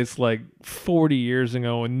replaced, like, 40 years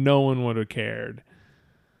ago and no one would have cared.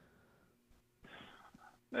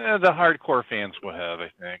 The hardcore fans will have, I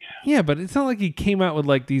think. Yeah, but it's not like he came out with,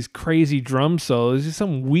 like, these crazy drum solos. He's just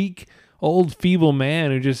some weak, old, feeble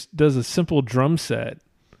man who just does a simple drum set.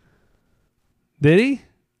 Did he?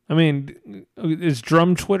 I mean, is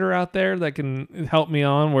drum Twitter out there that can help me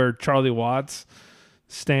on where Charlie Watts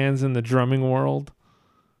stands in the drumming world?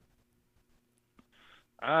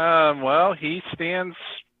 Well, he stands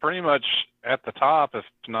pretty much at the top, if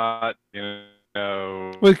not,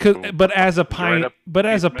 But as a right up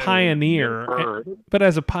pioneer, third. but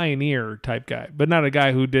as a pioneer type guy, but not a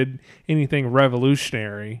guy who did anything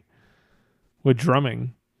revolutionary with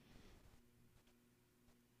drumming.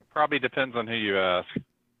 Probably depends on who you ask.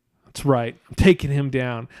 That's right. I'm taking him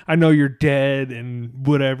down. I know you're dead and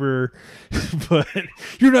whatever, but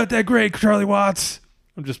you're not that great, Charlie Watts.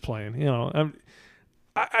 I'm just playing.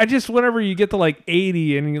 I just, whenever you get to like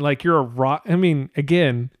 80 and you're a rock. I mean,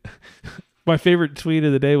 again, my favorite tweet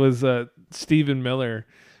of the day was Stephen Miller.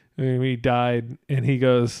 I mean, he died, and he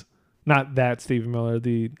goes, not that Stephen Miller,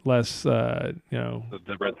 the less, The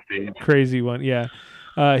Red Steed. crazy one. Yeah.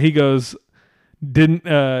 He goes,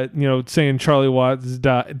 saying Charlie Watts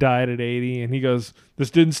died at 80, and he goes,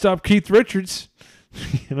 this didn't stop Keith Richards.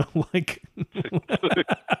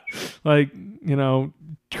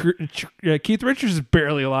 Keith Richards is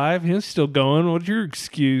barely alive. He's still going. What's your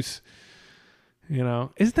excuse?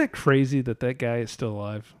 Isn't that crazy that guy is still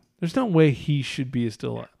alive? There's no way he should be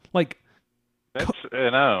still alive. Like, It's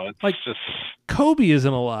just Kobe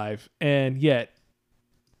isn't alive, and yet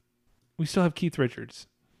we still have Keith Richards.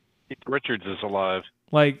 Keith Richards is alive.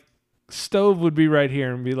 Like, Stove would be right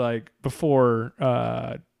here and be like, before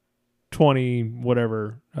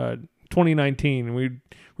 2019, we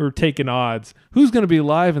were taking odds. Who's going to be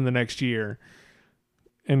alive in the next year?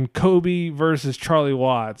 And Kobe versus Charlie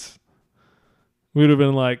Watts. We would have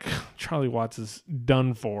been like, Charlie Watts is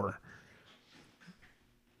done for.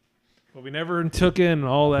 But we never took in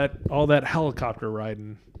all that helicopter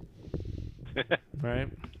riding. Right?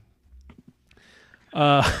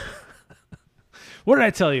 What did I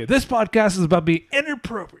tell you? This podcast is about being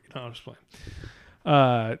inappropriate. No, I'm just playing.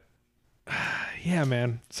 Yeah,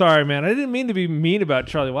 man. Sorry, man. I didn't mean to be mean about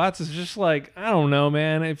Charlie Watts. It's just like, I don't know,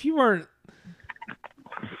 man. If you weren't,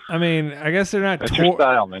 I mean, I guess they're not. That's your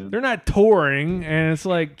style, man. They're not touring, and it's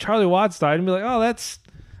like Charlie Watts died, and be like, oh, that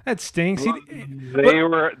stinks.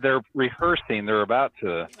 They're rehearsing. They're about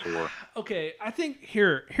to tour. Okay, I think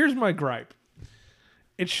here's my gripe.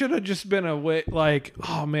 It should have just been a way, like,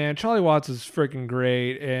 oh man, Charlie Watts is freaking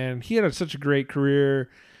great, and he had such a great career.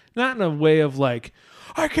 Not in a way of like,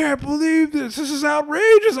 I can't believe this. This is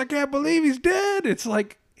outrageous. I can't believe he's dead. It's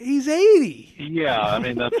like, he's 80. Yeah, I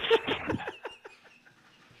mean, that's.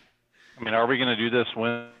 I mean, are we going to do this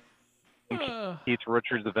when Keith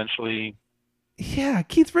Richards eventually? Yeah,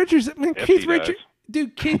 Keith Richards. I mean, If Keith he Richards.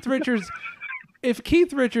 dude, Keith Richards. If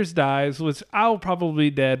Keith Richards dies, which I'll probably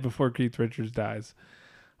be dead before Keith Richards dies,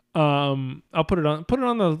 I'll put it on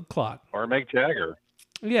the clock. Or Mick Jagger.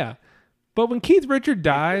 Yeah, but when Keith Richards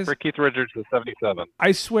dies, For Keith Richards is 77.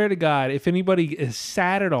 I swear to God, if anybody is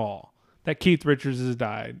sad at all that Keith Richards has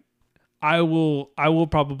died, I will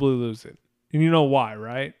probably lose it. And you know why,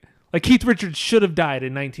 right? Like Keith Richards should have died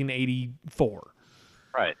in 1984.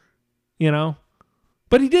 Right. You know?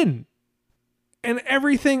 But he didn't. And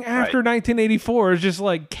everything after 1984 is just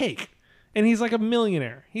like cake. And he's like a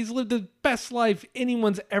millionaire. He's lived the best life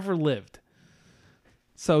anyone's ever lived.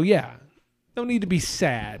 So yeah, no need to be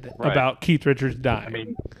sad about Keith Richards dying. I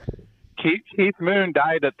mean, Keith Moon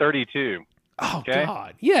died at 32. Oh, okay?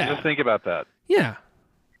 God. Yeah. Just think about that. Yeah.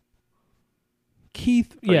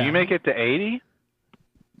 Keith, So yeah. you make it to 80?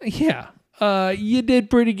 Yeah. You did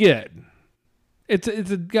pretty good. It's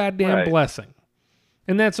a goddamn blessing.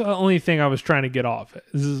 And that's the only thing I was trying to get off.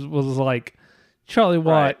 Was like Charlie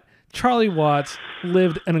Watt. Right. Charlie Watts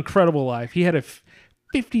lived an incredible life. He had a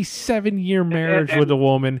 57-year marriage with a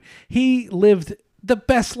woman. He lived the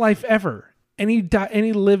best life ever. And he died, and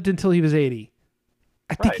he lived until he was 80.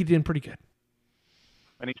 I think he did pretty good.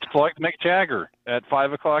 And he plugged Mick Jagger at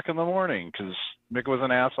 5 o'clock in the morning because Mick was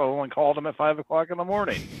an asshole and called him at 5 o'clock in the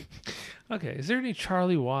morning. Okay, is there any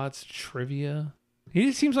Charlie Watts trivia?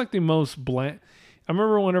 He seems like the most bland. I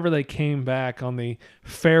remember whenever they came back on the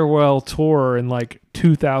farewell tour in like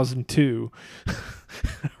 2002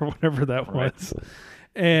 or whatever that was.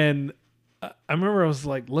 And I remember I was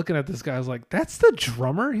like looking at this guy. I was like, that's the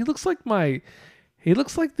drummer? He looks like the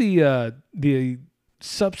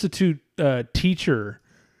substitute teacher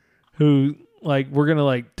who like we're going to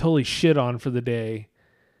like totally shit on for the day,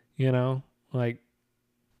 you know? Like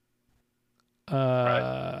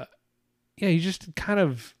yeah, he's just kind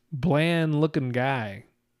of bland looking guy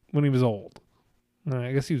when he was old.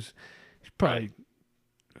 I guess he's probably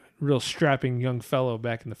a real strapping young fellow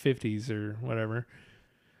back in the 50s or whatever.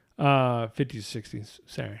 50s, 60s.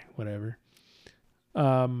 Sorry, whatever.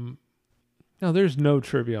 No, there's no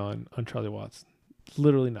trivia on Charlie Watts.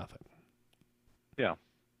 Literally nothing. Yeah.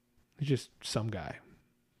 He's just some guy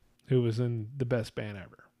who was in the best band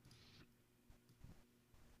ever.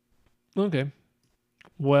 Okay.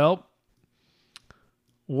 Well,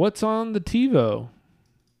 what's on the TiVo?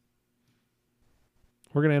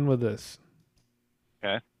 We're going to end with this.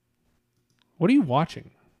 Okay. What are you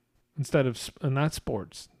watching instead of not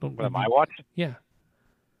sports? What am I watching? Yeah.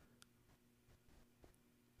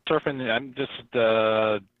 Surfing. I'm just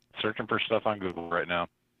searching for stuff on Google right now.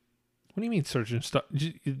 What do you mean searching stuff?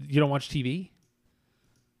 You don't watch TV?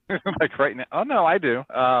 Like right now? Oh, no, I do.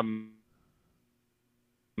 I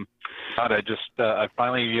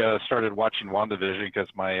finally started watching WandaVision because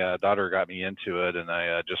my daughter got me into it, and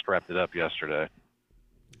I just wrapped it up yesterday.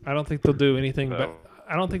 I don't think they'll do anything. I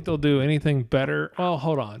don't think they'll do anything better. Well,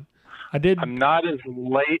 hold on. I'm not as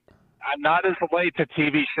late to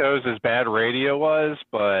TV shows as bad radio was,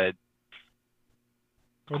 but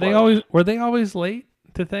were they always late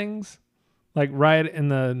to things? Like right in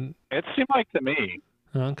the. It seemed like to me.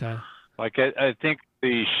 Okay. Like I think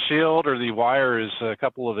the Shield or the Wire is a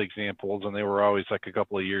couple of examples, and they were always like a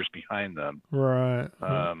couple of years behind them. Right.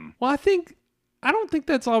 Well, I don't think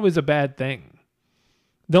that's always a bad thing.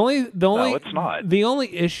 No, it's not. The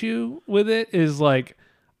only issue with it is like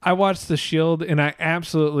I watched The Shield, and I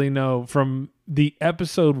absolutely know from the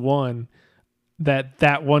episode 1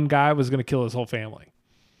 that one guy was going to kill his whole family.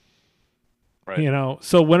 Right. You know,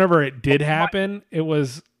 so whenever it did happen, it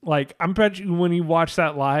was like, I'm pretty sure when you watched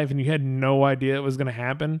that live and you had no idea it was going to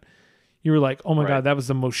happen, you were like, oh my God, that was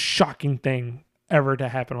the most shocking thing ever to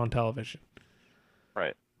happen on television.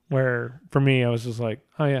 Right. Where for me, I was just like,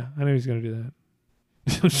 oh yeah, I knew he was going to do that.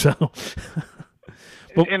 So,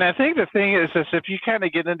 and I think the thing is if you kind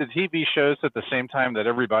of get into TV shows at the same time that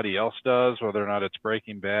everybody else does, whether or not it's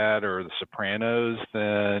Breaking Bad or The Sopranos,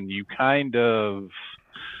 then you tend to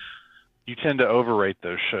overrate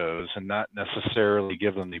those shows and not necessarily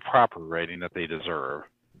give them the proper rating that they deserve.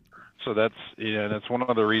 So that's one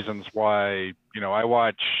of the reasons why, I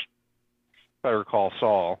watch, if I recall,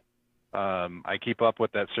 Saul. I keep up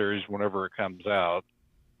with that series whenever it comes out.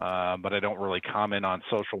 But I don't really comment on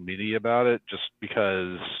social media about it just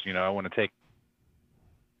because, I want to take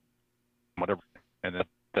whatever and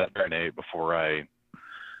that marinate before I,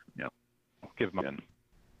 give them in.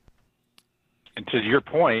 And to your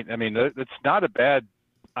point, I mean, it's not a bad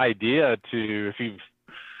idea if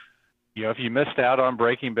you missed out on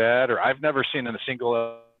Breaking Bad, or I've never seen in a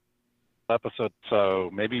single episode, so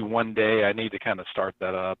maybe one day I need to kind of start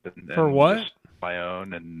that up and for what? my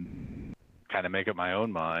own and kind of make up my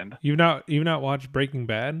own mind. You've not watched Breaking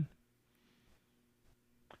Bad?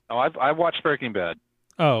 Oh, I've watched Breaking Bad.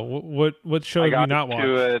 Oh, what show I have you got not watched?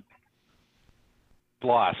 to it.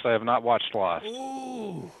 Lost. I have not watched Lost.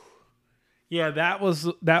 Ooh. Yeah, that was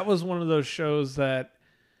one of those shows that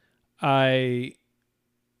it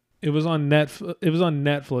was on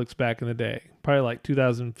Netflix back in the day. Probably like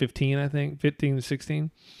 2015, I think, 15 to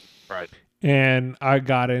 16. Right. And I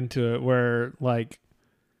got into it where like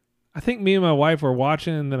I think me and my wife were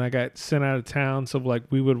watching and then I got sent out of town, so like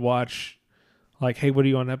we would watch like, hey, what are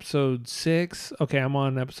you on episode 6? Okay, I'm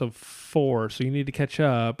on episode 4, so you need to catch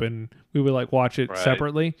up, and we would like watch it Right.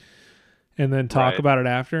 separately and then talk Right. about it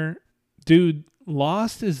after. Dude,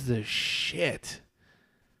 Lost is the shit.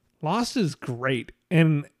 Lost is great.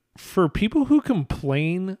 And for people who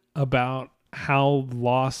complain about how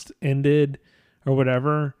Lost ended or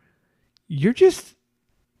whatever, you're just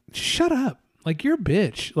shut up. Like, you're a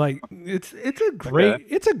bitch. Like, it's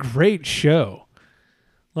a great show.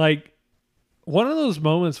 Like, one of those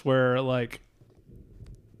moments where like,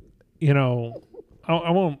 you know,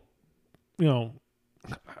 I won't, you know,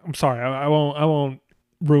 I'm sorry, I won't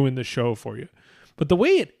ruin the show for you, but the way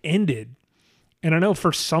it ended, and I know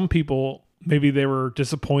for some people maybe they were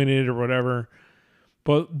disappointed or whatever,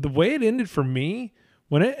 but the way it ended for me,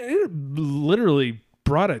 when it literally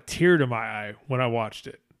brought a tear to my eye when I watched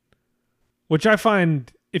it, which I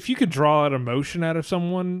find if you could draw out emotion out of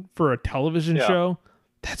someone for a television Yeah. show,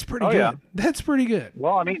 that's pretty Oh, good. yeah. That's pretty good.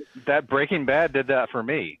 Well, I mean, that Breaking Bad did that for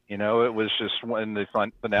me. You know, it was just when the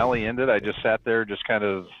finale ended, I just sat there, just kind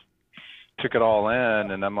of took it all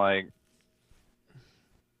in, and I'm like,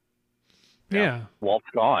 Yeah. Walt's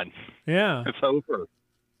gone. Yeah. It's over.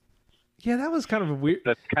 Yeah, that was kind of a weird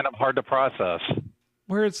That's kind of hard to process.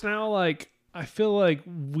 where it's now like I feel like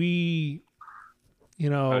we, you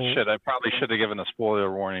know, Oh, shit, I probably should have given a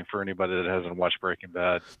spoiler warning for anybody that hasn't watched Breaking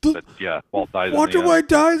Bad. But yeah, Walt dies in Walter the end. White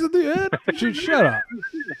dies at the end. Dude, shut up.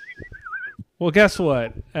 Well, guess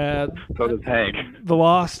what? So does Hank. The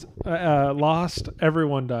Lost,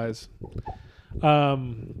 everyone dies.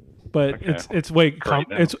 But Okay. it's way Great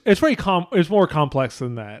now. it's more complex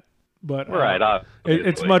than that. But Right.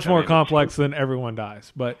 it's much more complex than everyone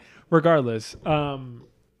dies. But regardless,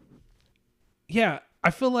 yeah, I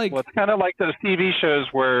feel like Well, it's kind of like those TV shows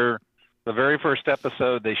where the very first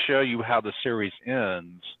episode they show you how the series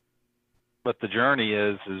ends, but the journey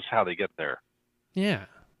is how they get there. yeah.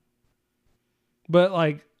 But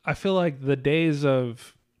like I feel like the days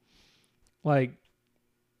of like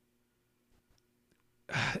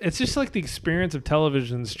it's just like the experience of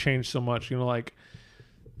television's changed so much, you know, like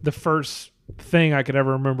the first thing I could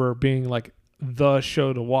ever remember being like the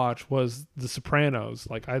show to watch was The Sopranos.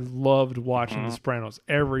 Like I loved watching The Sopranos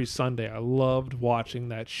every Sunday. I loved watching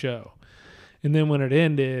that show. And then when it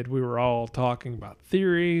ended, we were all talking about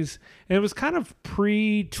theories, and it was kind of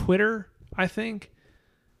pre-Twitter, I think.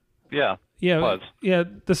 Yeah. Yeah, Was. yeah.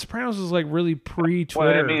 The Sopranos was like really Well,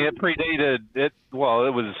 pre-Twitter. I mean, it predated it. Well,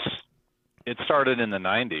 it started in the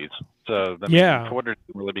 90s. So, I mean, Yeah. Twitter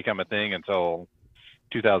didn't really become a thing until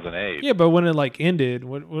 2008. Yeah, but when it like ended,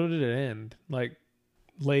 what did it end? Like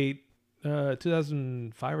late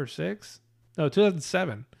 2005 or 6? No,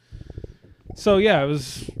 2007. So yeah, it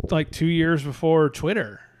was like 2 years before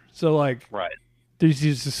Twitter. So like Right. there's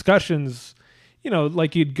these discussions, you know,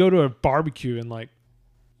 like you'd go to a barbecue and like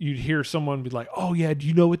you'd hear someone be like, "Oh yeah, do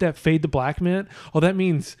you know what that fade to black meant? Oh, that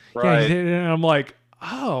means Right. yeah." And I'm like,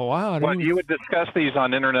 "Oh wow." I didn't Well, even you would discuss these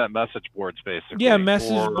on internet message boards, basically. yeah,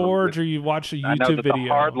 message boards, or you watch a I know YouTube that video. the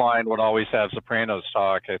hard line would always have Sopranos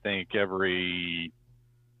talk, I think,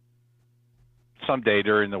 some day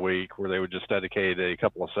during the week where they would just dedicate a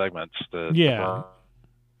couple of segments to Yeah.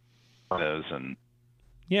 Sopranos, and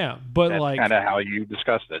Yeah, but that's like, kind of how you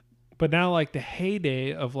discussed it. but now like the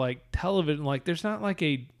heyday of like television, like there's not like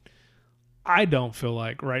I don't feel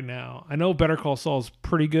like right now. I know Better Call Saul is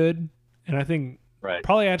pretty good, and I think Right.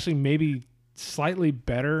 probably actually maybe slightly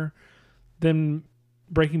better than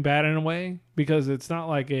Breaking Bad in a way, because it's not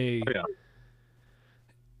like a. Oh, yeah.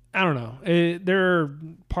 I don't know. There are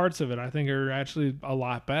parts of it I think are actually a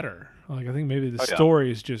lot better. Like I think maybe the Oh, yeah.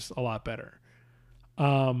 story is just a lot better.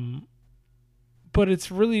 But it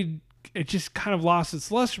just kind of lost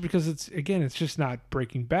its luster because it's just not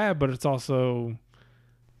Breaking Bad, but it's also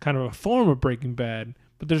kind of a form of Breaking Bad.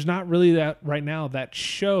 But there's not really that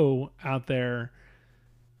show out there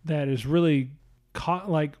that is really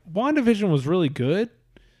like WandaVision was really good,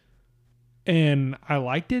 and I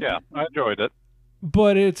liked it. Yeah, I enjoyed it.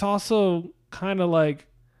 But it's also kind of like,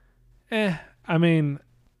 I mean,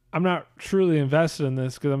 I'm not truly invested in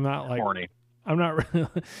this because I'm not like, Corny. I'm not really,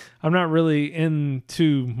 I'm not really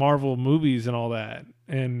into Marvel movies and all that,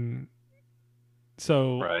 and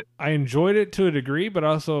so Right. I enjoyed it to a degree, but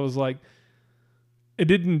also was like, it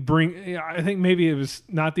didn't bring. I think maybe it was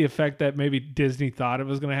not the effect that maybe Disney thought it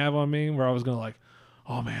was going to have on me, where I was going to like,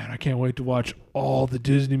 oh man, I can't wait to watch all the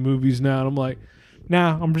Disney movies now. And I'm like,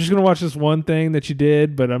 nah, I'm just going to watch this one thing that you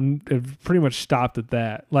did, but I've pretty much stopped at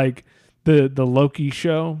that. Like the Loki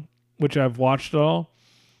show, which I've watched all,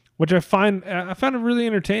 which I found it really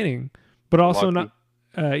entertaining, but also Loki.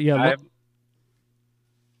 not. Yeah.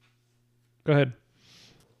 Go ahead.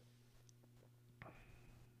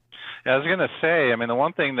 I was gonna say, I mean, the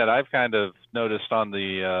one thing that I've kind of noticed on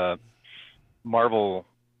the Marvel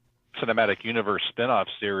Cinematic Universe spin-off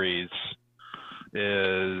series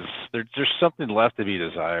is there's something left to be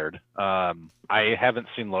desired. I haven't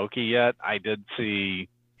seen Loki yet. I didn't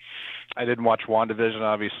watch WandaVision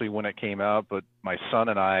obviously when it came out, but my son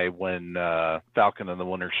and I, when Falcon and the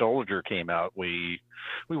Winter Soldier came out, we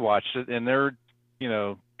watched it, and they're, you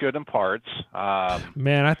know, good in parts.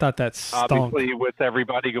 Man, I thought that stunk. Obviously, with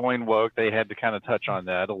everybody going woke, they had to kind of touch on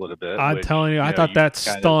that a little bit. I'm which, telling you, I know, thought that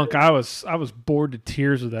kind of- stunk. I was bored to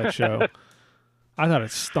tears with that show. I thought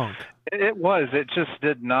it stunk. It was. It just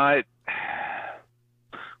did not.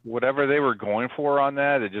 Whatever they were going for on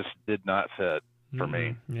that, it just did not fit for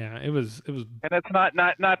me. Yeah, it was. And it's not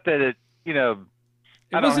that it, you know,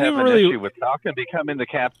 It I don't wasn't have even an really. issue with Falcon becoming the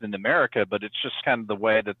Captain America, but it's just kind of the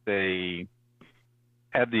way that they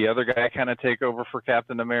had the other guy kind of take over for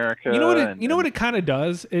Captain America. You know what it kind of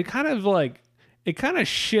does? It kind of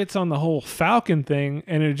shits on the whole Falcon thing,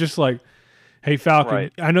 and it just like, hey Falcon,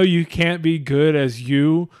 Right. I know you can't be good as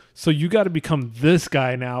you, so you got to become this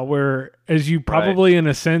guy now. Where as you probably, in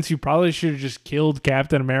a sense, you probably should have just killed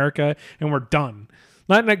Captain America and we're done.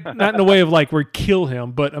 Not in a way of like we kill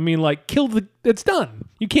him, but I mean like it's done.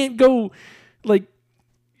 You can't go like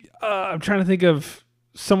I'm trying to think of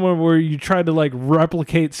somewhere where you tried to like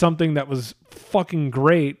replicate something that was fucking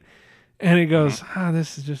great, and it goes,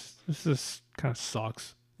 this is kind of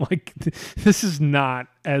sucks. Like this is not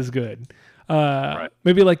as good.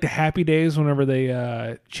 Maybe like the Happy Days whenever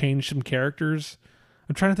they changed some characters.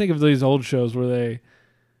 I'm trying to think of these old shows where they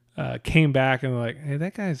came back and like, hey,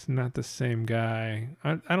 that guy's not the same guy.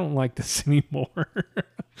 I don't like this anymore.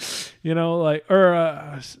 You know, like,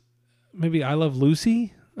 or maybe I Love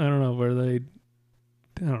Lucy. I don't know where they.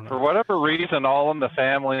 I don't know. For whatever reason, All in the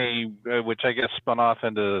Family, which I guess spun off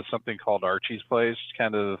into something called Archie's Place,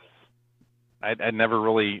 kind of. I never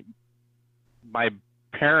really. My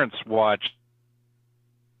parents watched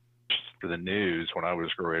the news when I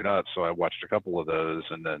was growing up, so I watched a couple of those,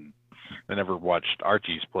 and then I never watched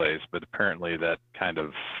Archie's Place. But apparently, that kind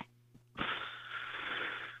of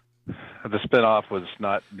the spinoff was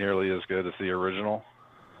not nearly as good as the original.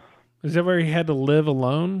 Is that where he had to live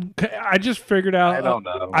alone? I just figured out. I don't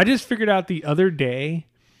know. I just figured out the other day.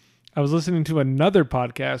 I was listening to another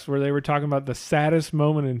podcast where they were talking about the saddest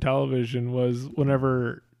moment in television was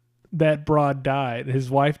whenever that broad died. His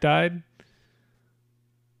wife died.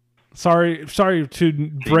 Sorry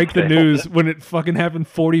to break the news when it fucking happened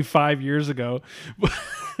 45 years ago.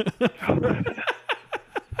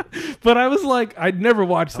 But I was like, I'd never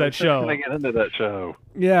watched that show. I get into that show.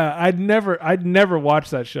 Yeah, I'd never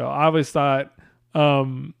watched that show. I always thought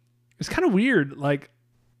it's kind of weird. Like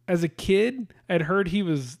as a kid, I'd heard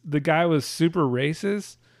the guy was super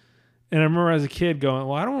racist, and I remember as a kid going,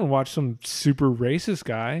 "Well, I don't want to watch some super racist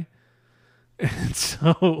guy."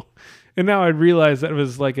 And now I realize that it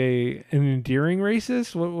was like an endearing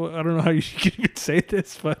racist. What, I don't know how you could say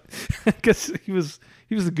this, but I guess he was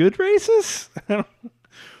a good racist.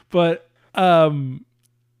 But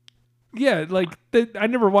yeah, like I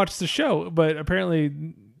never watched the show, but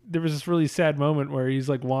apparently there was this really sad moment where he's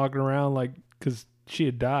like walking around like because she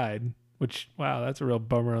had died, which wow, that's a real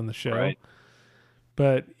bummer on the show. Right.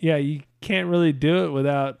 But yeah, you can't really do it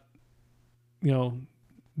without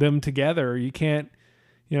them together. You can't,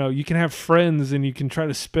 you can have friends and you can try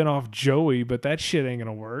to spin off Joey, but that shit ain't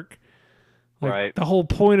gonna work. Like, Right. The whole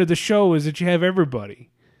point of the show is that you have everybody.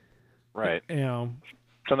 Right.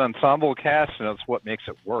 It's an ensemble cast, and that's what makes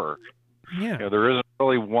it work. Yeah. There isn't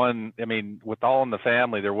really one. I mean, with All in the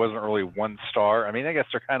Family, there wasn't really one star. I mean, I guess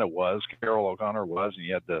there kind of was. Carol O'Connor was, and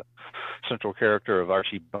you had the central character of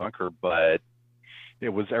Archie Bunker, but it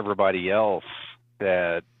was everybody else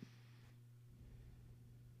that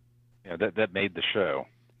that made the show.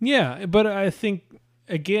 Yeah, but I think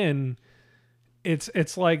again,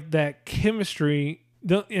 it's like that chemistry.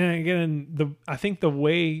 I think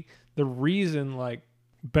the reason like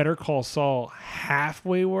Better Call Saul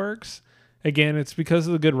halfway works, again, it's because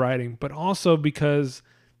of the good writing, but also because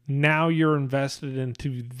now you're invested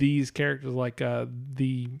into these characters, like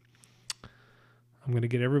the I'm gonna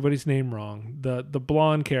get everybody's name wrong. The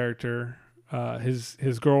blonde character,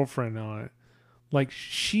 his girlfriend on it. Like,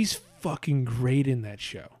 she's fucking great in that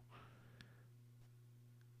show.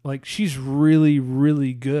 Like, she's really,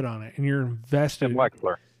 really good on it, and you're invested. Tim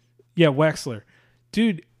Wexler. Yeah, Wexler,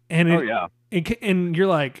 dude. And Oh yeah. and you're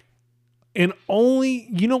like, and only,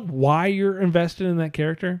 you know why you're invested in that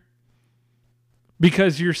character?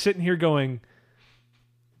 Because you're sitting here going,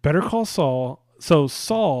 Better Call Saul. So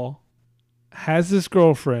Saul has this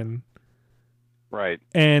girlfriend, Right.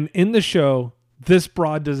 and in the show, this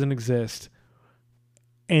broad doesn't exist.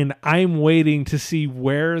 And I'm waiting to see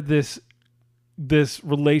where this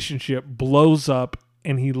relationship blows up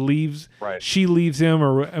and he leaves, Right. she leaves him,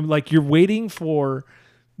 or like, you're waiting for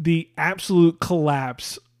the absolute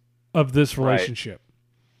collapse of this Right. relationship.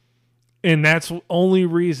 And that's the only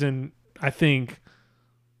reason, I think,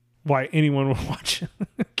 why anyone would watch it.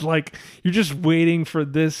 Like, you're just waiting for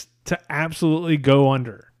this to absolutely go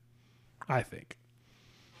under, I think.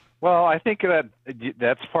 Well, I think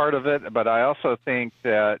that's part of it, but I also think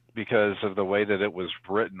that because of the way that it was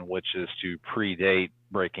written, which is to predate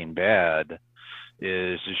Breaking Bad,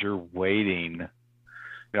 is you're waiting.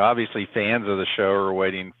 You know, obviously, fans of the show are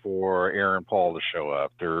waiting for Aaron Paul to show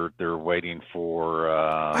up. They're waiting for.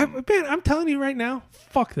 Man, I'm telling you right now,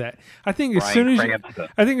 fuck that. I think as Bryan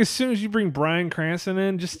soon as you bring Bryan Cranston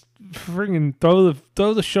in, just friggin'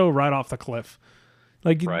 throw the show right off the cliff.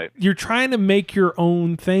 Like, Right. you're trying to make your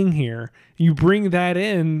own thing here. You bring that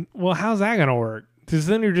in. Well, how's that gonna work? Because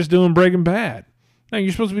then you're just doing Breaking Bad. No,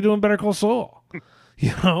 you're supposed to be doing Better Call Saul.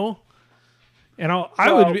 You know.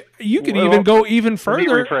 And you could even go even Let me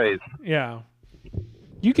further. rephrase. Yeah.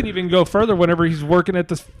 You could even go further whenever he's working at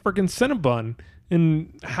this freaking Cinnabon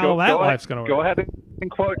and how that life's going to work. Go ahead and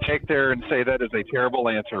quote Jake there and say that is a terrible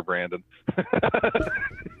answer, Brandon.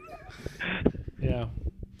 Yeah.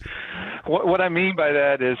 What I mean by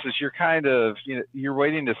that is you're kind of, you're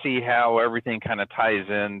waiting to see how everything kind of ties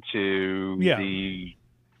into Yeah. the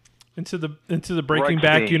Into the Breaking Drug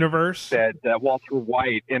Back scene universe. that Walter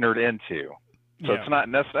White entered into. So Yeah. it's not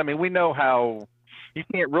necessarily. I mean, we know how you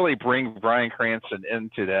can't really bring Bryan Cranston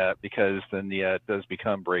into that because then it does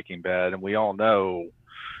become Breaking Bad, and we all know,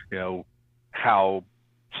 how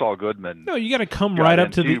Saul Goodman. No, you got to come got right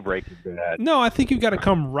up to into the. Breaking Bad. No, I think you've got to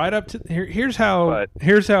come right up to. Here's how. But-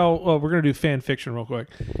 Well, we're gonna do fan fiction real quick.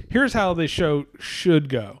 Here's how the show should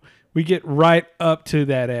go. We get right up to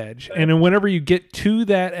that edge, and then whenever you get to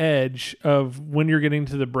that edge of when you're getting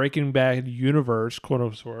to the Breaking Bad universe, quote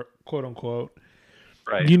unquote,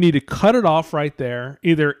 Right. you need to cut it off right there,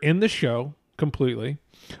 either in the show completely,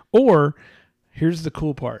 or here's the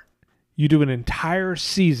cool part: you do an entire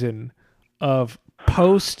season of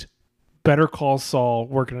post Better Call Saul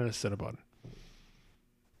working in a Cinnabon,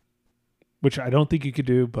 which I don't think you could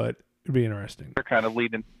do, but it'd be interesting. They're kind of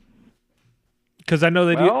leading. Because I know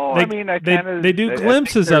they Well, do. I mean, I they kinda- do I think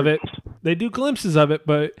glimpses of it. there's- They do glimpses of it,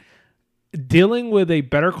 but dealing with a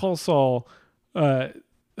Better Call Saul,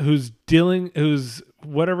 who's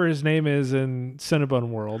whatever his name is in Cinnabon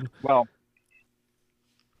world. Well,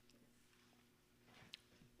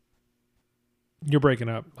 You're breaking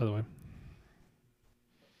up, by the way.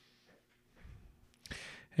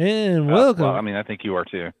 And welcome. well, I mean, I think you are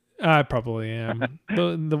too. I probably am.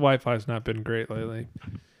 the Wi-Fi's not been great lately.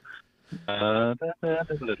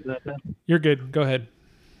 You're good. Go ahead.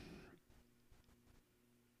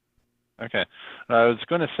 Okay. I was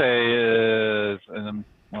going to say, and I'm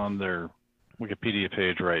on their Wikipedia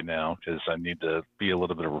page right now because I need to be a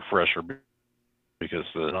little bit of a refresher because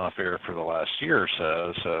it's been off air for the last year or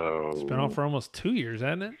so. So It's been on for almost 2 years,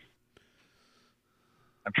 hasn't it?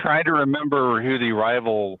 I'm trying to remember who the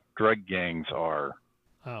rival drug gangs are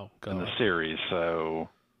Oh, in the God. series. So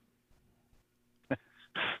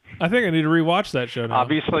I think I need to rewatch that show now.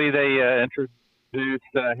 obviously they introduced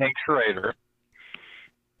Hank Schrader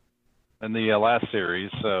in the last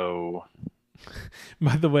series. So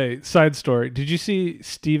By the way, side story. Did you see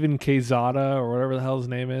Steven Quezada or whatever the hell his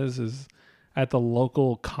name is at the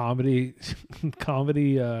local comedy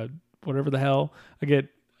whatever the hell? I get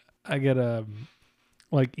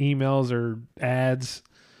like emails or ads,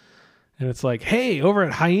 and it's like, hey, over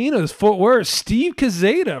at Hyenas Fort Worth, Steve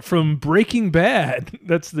Quezada from Breaking Bad.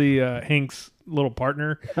 That's the Hank's little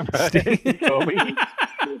partner. Steve. Kobe.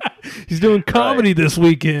 He's doing comedy this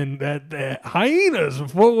weekend at the Hyenas in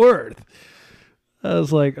Fort Worth. I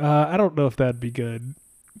was like, I don't know if that'd be good,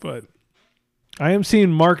 but I am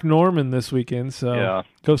seeing Mark Norman this weekend, so Yeah.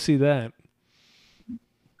 go see that.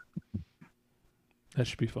 That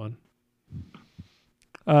should be fun.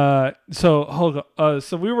 So hold on.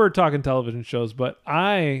 So we were talking television shows, but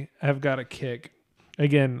I have got a kick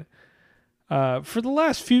again. For the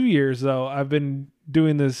last few years, though, I've been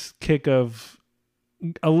doing this kick of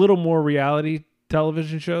a little more reality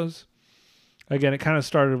television shows. Again, it kind of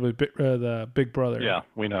started with the Big Brother. Yeah,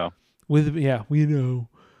 we know. We know,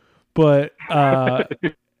 but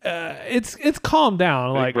it's calmed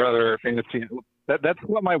down. Big Like, Brother fantasy. That's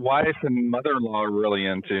what my wife and mother-in-law are really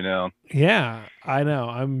into now. yeah, I know.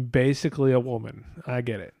 I'm basically a woman. I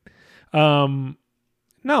get it. No,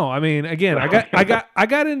 I mean, again, I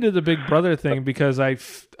got into the Big Brother thing because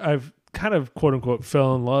I've kind of quote unquote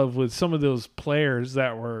fell in love with some of those players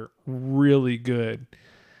that were really good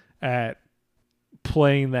at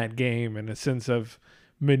playing that game in a sense of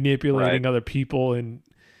manipulating other people, and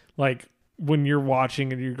like when you're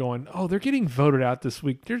watching and you're going, oh, they're getting voted out this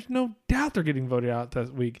week. There's no doubt they're getting voted out this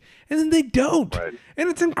week. And then they don't. Right. And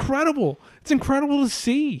it's incredible. It's incredible to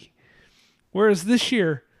see. Whereas this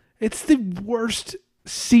year, it's the worst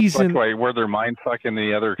season. Like, where they're mind fucking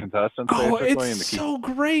the other contestants. Oh, basically, it's so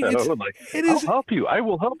great. It is. I'll help you. I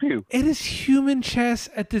will help you. It is human chess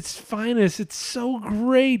at its finest. It's so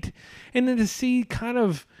great. And then to see kind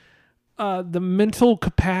of the mental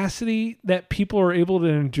capacity that people are able to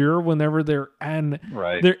endure whenever they're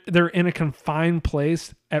they're in a confined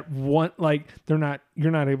place at one, like you're not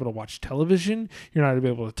able to watch television, you're not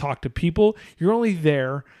able to talk to people, you're only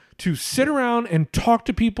there to sit around and talk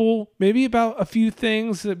to people maybe about a few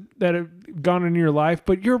things that have gone in your life,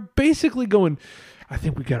 but you're basically going, I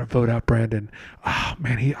think we got to vote out Brandon. Oh,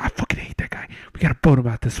 man, I fucking hate that guy. We got to vote him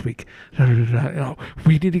out this week.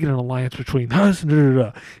 We need to get an alliance between us.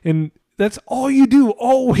 And that's all you do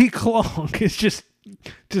all week long. It's just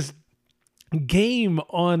game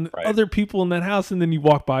on other people in that house, and then you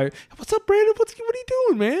walk by. What's up, Brandon? What are you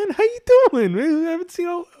doing, man? How you doing? Man, I haven't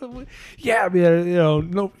seen. Yeah, man.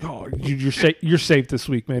 No. Oh, you're safe. You're safe this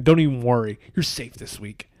week, man. Don't even worry. You're safe this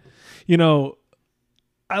week. I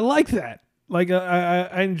like that. Like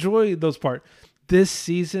I enjoy those parts. This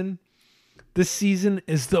season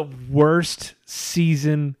is the worst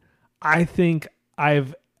season I think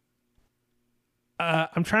I've.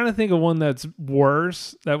 I'm trying to think of one that's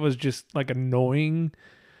worse. That was just like annoying,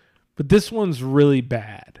 but this one's really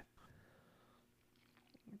bad.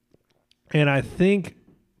 And I think,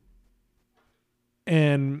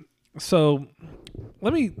 and so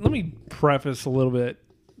let me preface a little bit.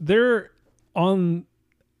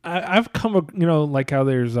 I've come, like how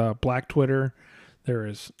there's Black Twitter, there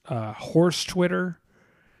is horse Twitter.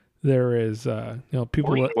 There is,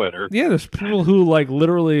 people. Twitter. Yeah, there's people who like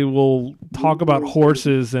literally will talk about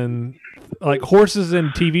horses and like horses in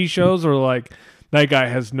TV shows, or like that guy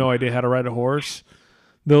has no idea how to ride a horse.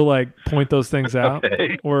 They'll like point those things out,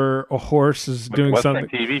 or a horse is doing something.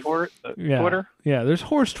 TV horse Yeah, Twitter. Yeah, there's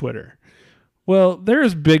horse Twitter. Well,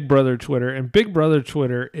 there's Big Brother Twitter, and Big Brother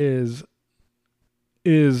Twitter is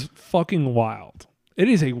fucking wild. It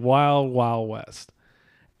is a wild, wild west,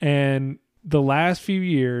 and the last few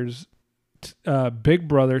years, Big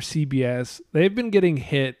Brother, CBS, they've been getting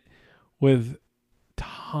hit with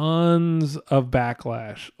tons of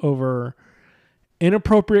backlash over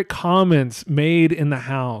inappropriate comments made in the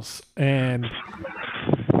house. And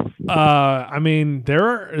I mean,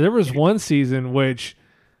 there was one season which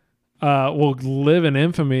will live in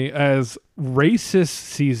infamy as racist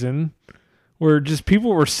season, where just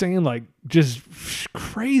people were saying like just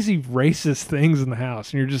crazy racist things in the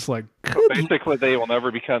house, and you're just like, basically, they will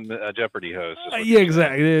never become a Jeopardy host. Yeah,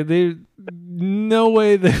 exactly. They no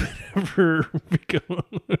way they would ever become.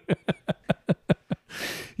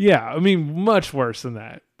 Yeah, I mean, much worse than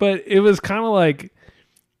that. But it was kind of like,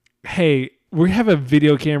 hey, we have a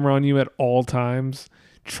video camera on you at all times.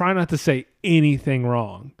 Try not to say anything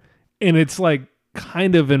wrong, and it's like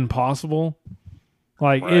kind of impossible.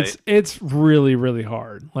 Like it's really, really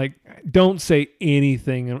hard. Like, don't say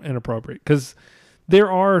anything inappropriate, because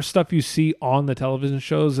there are stuff you see on the television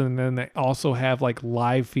shows, and then they also have like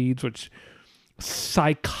live feeds, which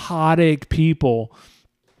psychotic people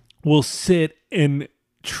will sit and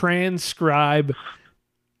transcribe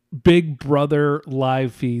Big Brother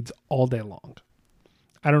live feeds all day long.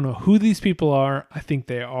 I don't know who these people are. I think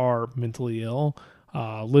they are mentally ill,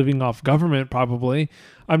 living off government probably.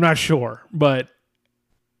 I'm not sure, but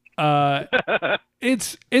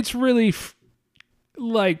it's really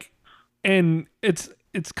like, and it's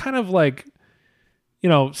kind of like,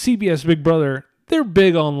 CBS Big Brother, they're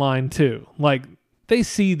big online too. Like, they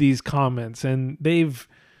see these comments, and they've,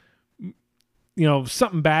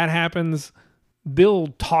 something bad happens, they'll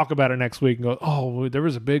talk about it next week and go, oh, there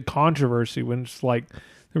was a big controversy, when it's like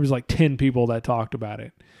there was like 10 people that talked about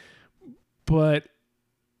it. But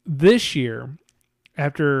this year,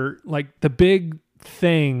 after like the big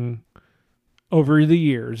thing over the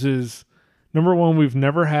years is, number one, we've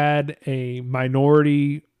never had a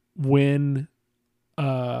minority win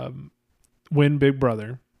Big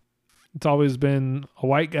Brother. It's always been a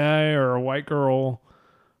white guy or a white girl.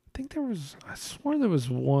 I swore there was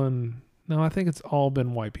one. No, I think it's all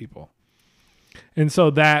been white people. And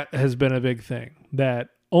so that has been a big thing, that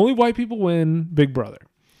only white people win Big Brother.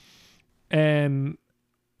 And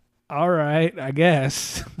all right, I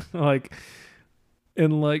guess like,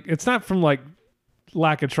 and like, it's not from like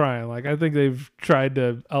lack of trying. Like, I think they've tried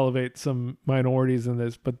to elevate some minorities in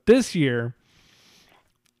this, but this year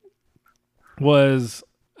was,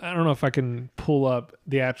 I don't know if I can pull up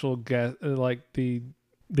the actual guest, like the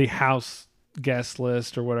house guest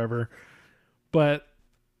list or whatever, but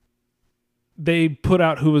they put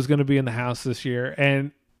out who was going to be in the house this year,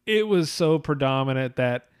 and it was so predominant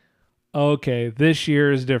that, okay, this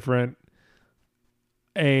year is different.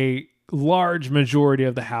 A large majority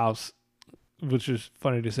of the house, which is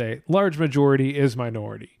funny to say, large majority is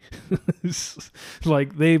minority.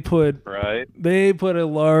 Like they put a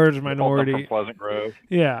large minority from Pleasant Grove.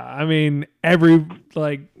 Yeah, I mean,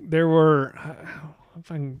 there were,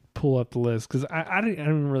 if I can pull up the list, because I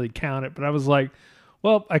didn't really count it, but I was like,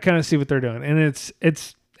 well, I kind of see what they're doing, and it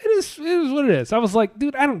is what it is. I was like,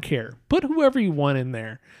 dude, I don't care. Put whoever you want in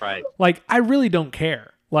there. Right. Like, I really don't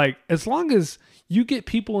care. Like, as long as you get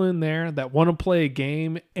people in there that want to play a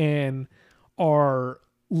game and are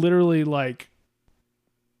literally like,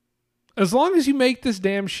 as long as you make this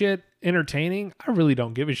damn shit entertaining, I really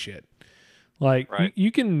don't give a shit. Like, right.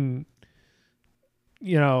 you can,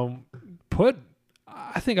 I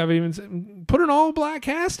think I've even said, put an all black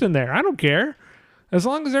cast in there. I don't care. As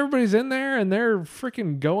long as everybody's in there and they're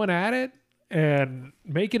freaking going at it and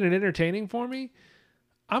making it entertaining for me,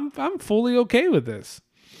 I'm fully okay with this.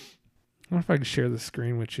 I wonder if I can share the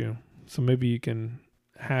screen with you, so maybe you can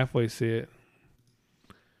halfway see it.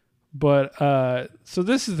 But so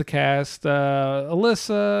this is the cast.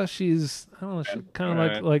 Alyssa, she's, I don't know, she kind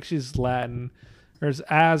of like she's Latin. There's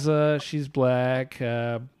Azza, she's black.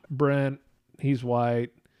 Brent, he's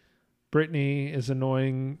white. Brittany is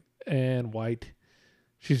annoying and white.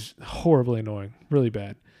 She's horribly annoying, really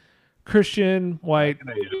bad. Christian, white.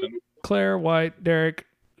 Claire, white. Derek,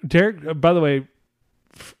 by the way,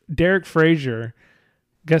 Derek Frazier,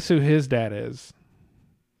 guess who his dad is?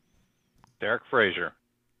 Derek Frazier.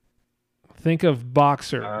 Think of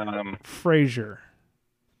boxer. Frazier.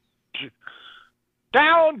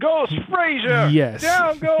 Down goes Frazier. Yes.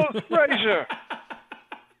 Down goes Frazier.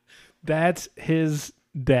 That's his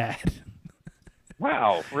dad.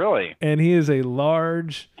 Wow, really? And he is a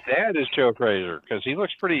large. Dad is Joe Frazier because he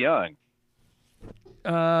looks pretty young.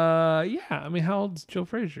 Yeah. I mean, how old's Joe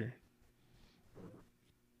Frazier?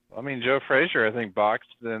 I mean, Joe Frazier, I think, boxed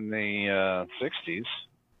in the 60s.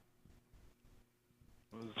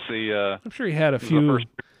 I'm sure he had a few. The first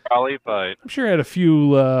rally fight. I'm sure he had a few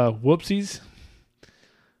whoopsies.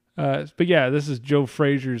 But yeah, this is Joe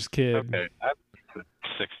Frazier's kid. Okay, that's the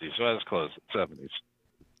 60s, so that's close. 70s.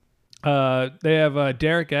 They have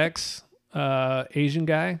Derek X, Asian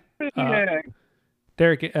guy. Yeah.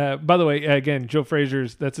 Derek. By the way, again, Joe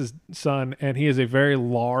Frazier's, that's his son, and he is a very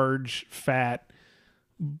large, fat,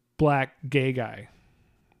 black gay guy,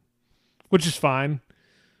 which is fine,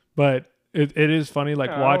 but it is funny. Like,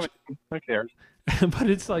 watch. Who cares? But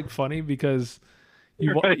it's like funny because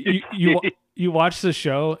you watch the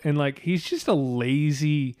show and like he's just a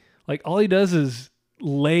lazy, like all he does is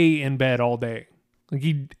lay in bed all day. Like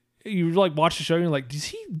you like watch the show and you're like, does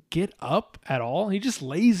he get up at all? He just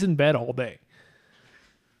lays in bed all day.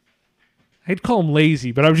 I'd call him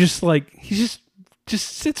lazy, but I was just like, he just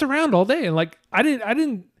sits around all day. And like, I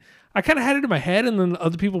kind of had it in my head, and then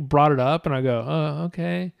other people brought it up and I go, oh,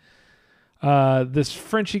 okay. This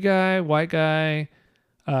Frenchy guy, white guy,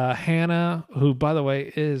 Hannah, who by the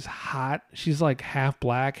way is hot. She's like half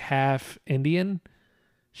black, half Indian.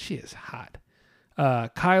 She is hot.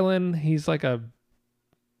 Kylan, he's like I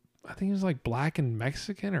think he's like black and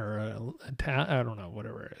Mexican or I don't know,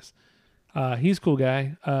 whatever it is. He's a cool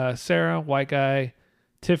guy. Sarah, white guy.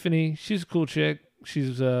 Tiffany, she's a cool chick.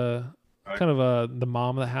 She's kind of the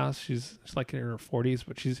mom of the house. She's like in her 40s,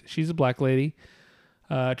 but she's a black lady.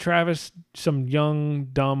 Travis, some young,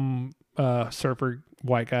 dumb surfer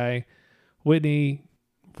white guy. Whitney,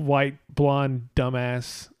 white, blonde,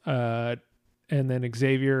 dumbass. And then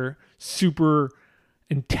Xavier, super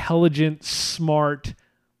intelligent, smart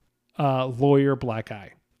lawyer, black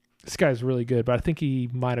guy. This guy's really good, but I think he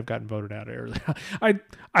might have gotten voted out early.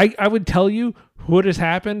 I would tell you what has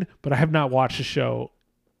happened, but I have not watched the show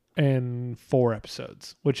 4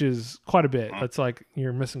 episodes, which is quite a bit. That's like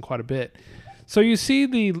you're missing quite a bit. So you see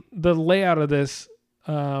the layout of this.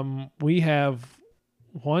 We have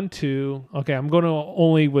 1, 2. Okay, I'm going to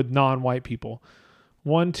only with non-white people.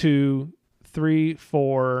 1, 2, 3,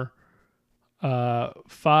 4,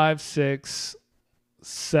 5, 6,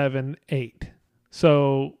 7, 8.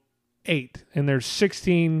 So 8, and there's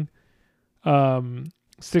 16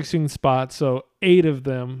 spots. So 8 of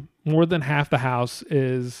them, more than half the house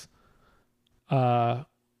is non-whites.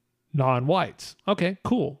 Okay,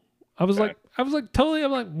 cool. I was like totally.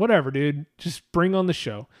 I'm like, whatever, dude. Just bring on the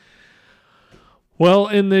show. Well,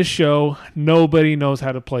 in this show, nobody knows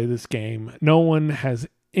how to play this game. No one has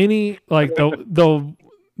any like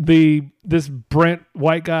this Brent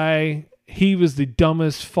white guy. He was the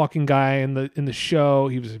dumbest fucking guy in the show.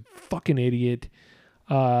 He was a fucking idiot.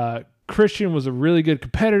 Christian was a really good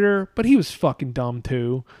competitor, but he was fucking dumb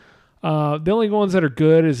too. The only ones that are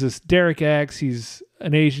good is this Derek X. He's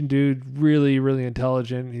an Asian dude, really, really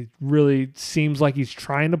intelligent. He really seems like he's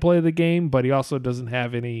trying to play the game, but he also doesn't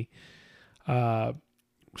have any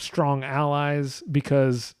strong allies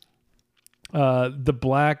because the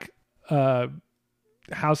black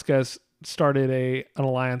house guest started an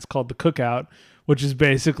alliance called the Cookout, which is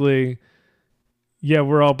basically, yeah,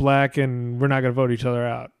 we're all black and we're not going to vote each other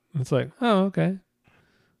out. It's like, oh, okay.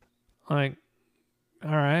 Like,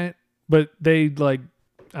 all right. But they like,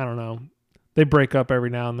 I don't know. They break up every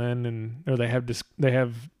now and then, or they have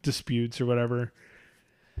disputes or whatever.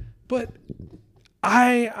 But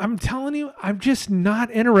I'm telling you, I'm just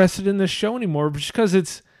not interested in this show anymore, just because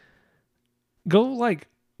it's go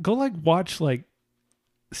watch like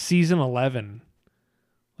season 11.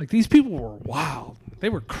 Like, these people were wild. They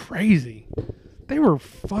were crazy. They were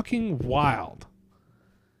fucking wild.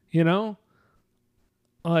 You know?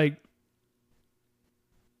 Like,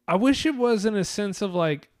 I wish it was in a sense of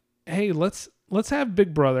like, hey, let's have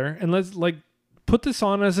Big Brother and let's like put this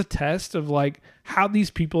on as a test of like how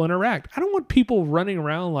these people interact. I don't want people running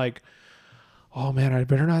around like, oh man, I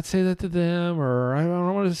better not say that to them, or I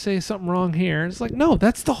don't want to say something wrong here. It's like, no,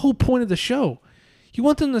 that's the whole point of the show. You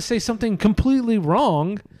want them to say something completely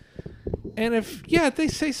wrong. And if they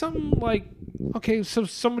say something like, okay, so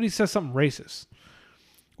somebody says something racist.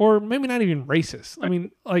 Or maybe not even racist. I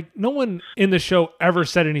mean, like, no one in the show ever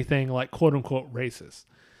said anything like quote unquote racist.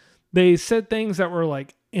 They said things that were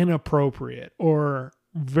like inappropriate or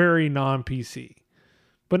very non-PC,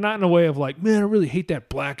 but not in a way of like, man, I really hate that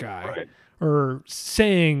black guy, right, or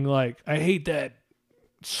saying like, I hate that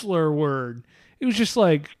slur word. It was just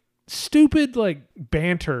like stupid, like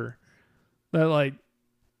banter that like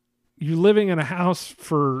you're living in a house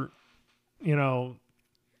for,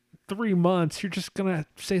 3 months, you're just gonna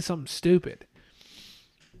say something stupid.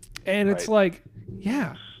 And it's like,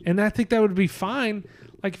 yeah. And I think that would be fine.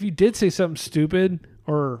 Like if you did say something stupid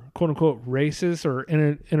or quote unquote racist or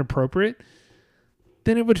inappropriate,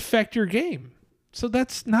 then it would affect your game. So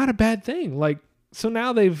that's not a bad thing. Like, so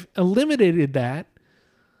now they've eliminated that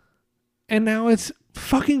and now it's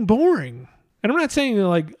fucking boring. And I'm not saying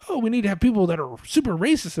like, oh, we need to have people that are super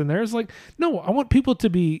racist in there. It's like, no, I want people to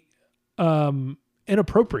be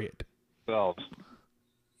inappropriate. Selves.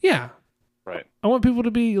 Yeah. Right. I want people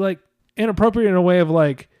to be like inappropriate in a way of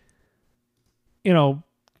like,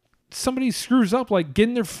 somebody screws up, like get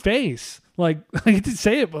in their face. Like I hate to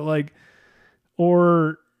say it, but like,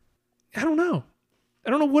 or I don't know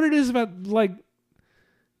what it is about like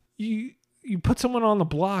you put someone on the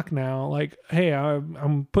block now, like, hey,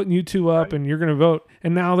 I'm putting you two up and you're going to vote.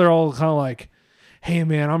 And now they're all kind of like, hey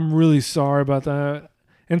man, I'm really sorry about that.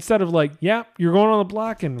 Instead of like, yeah, you're going on the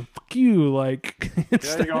block and fuck you. Like,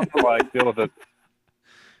 you're going to like deal with it.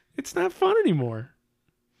 It's not fun anymore.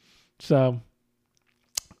 So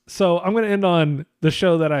I'm going to end on the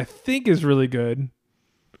show that I think is really good.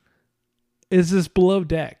 Is this Below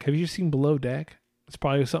Deck? Have you seen Below Deck? It's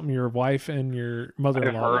probably something your wife and your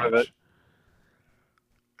mother-in-law I've heard watch. of it.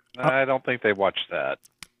 I don't think they watched that.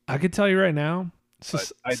 I can tell you right now.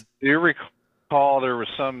 I do recall there was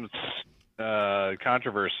some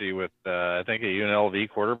controversy with, I think, a UNLV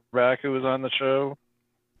quarterback who was on the show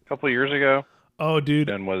a couple of years ago. Oh, dude.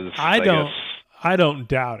 And was, I don't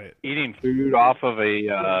doubt it. Eating food off of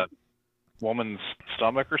a woman's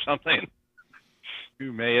stomach or something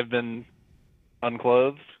who may have been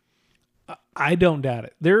unclothed. I don't doubt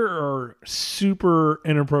it. There are super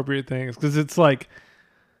inappropriate things because it's like,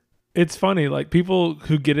 it's funny. Like people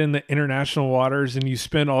who get in the international waters and you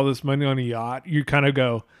spend all this money on a yacht, you kind of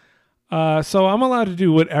go, so I'm allowed to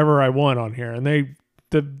do whatever I want on here. And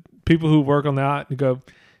the people who work on the yacht go,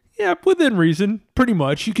 yeah, within reason, pretty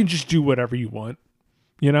much. You can just do whatever you want,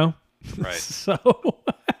 Right. So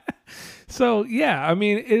So yeah, I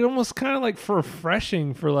mean, it almost kind of like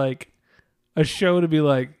refreshing for like a show to be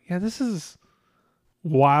like, yeah, this is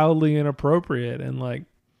wildly inappropriate, and like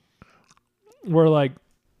where like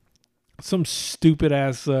some stupid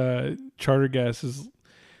ass charter guest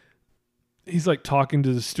he's like talking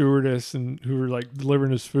to the stewardess and who are like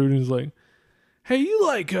delivering his food, and he's like, "Hey, you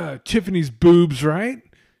like Tiffany's boobs, right?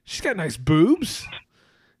 She's got nice boobs."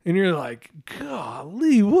 And you're like,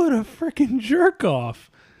 golly, what a freaking jerk off.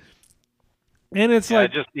 And it's like,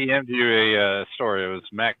 I just DM'd you a story. It was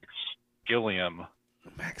Max Gilliam.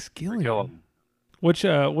 Max Gilliam. Which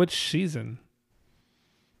season?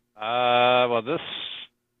 Well,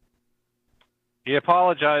 he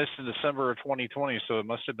apologized in December of 2020, so it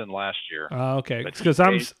must have been last year. Okay, But because he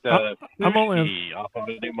I'm based, only. off of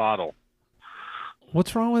a new model.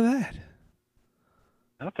 What's wrong with that?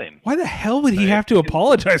 Nothing. Why the hell would he have to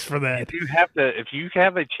apologize for that? If you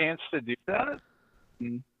have a chance to do that,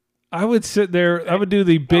 I would sit there. I would do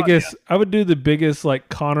the biggest. I would do the biggest like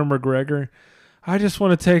Conor McGregor. I just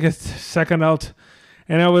want to take a second out,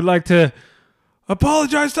 and I would like to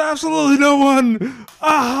apologize to absolutely no one.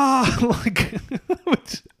 Like,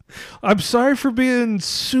 I'm sorry for being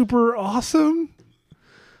super awesome.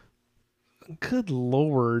 Good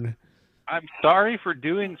Lord. I'm sorry for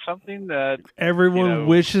doing something that everyone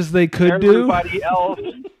wishes they could do. Everybody else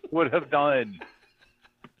would have done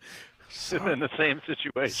in the same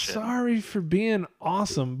situation. Sorry for being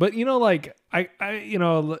awesome, but like I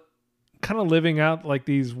kind of living out like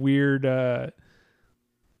these weird,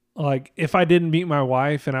 like if I didn't meet my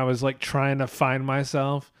wife and I was like trying to find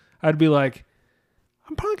myself, I'd be like,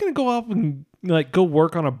 I'm probably gonna go up and like go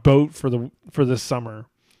work on a boat for this summer.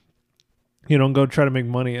 And go try to make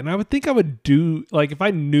money. And I would think I would do, like, if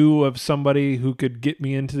I knew of somebody who could get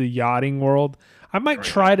me into the yachting world, I might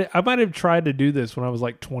have tried to do this when I was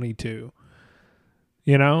like 22.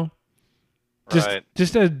 Just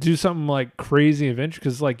to do something like crazy adventure.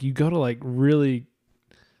 Because like you go to like really,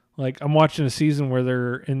 like I'm watching a season where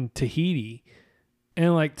they're in Tahiti,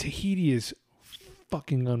 and like Tahiti is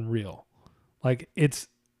fucking unreal. Like it's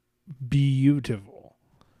beautiful.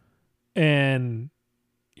 And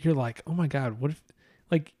you're like, oh my God, what if,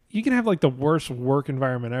 like, you can have like the worst work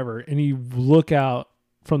environment ever, and you look out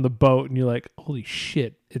from the boat and you're like, holy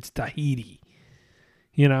shit, it's Tahiti,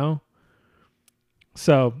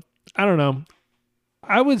 So I don't know.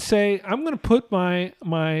 I would say I'm going to put my,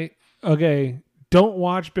 okay, don't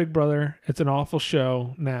watch Big Brother. It's an awful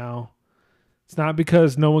show now. It's not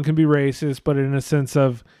because no one can be racist, but in a sense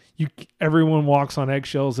of everyone walks on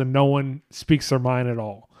eggshells and no one speaks their mind at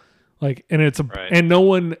all. Like, and and no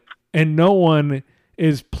one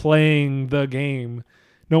is playing the game.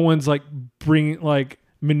 No one's like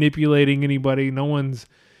manipulating anybody. No one's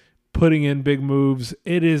putting in big moves.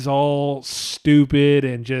 It is all stupid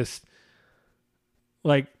and just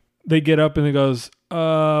like they get up and it goes,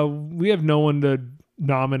 we have no one to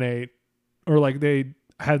nominate, or like they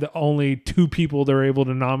had the only 2 people they're able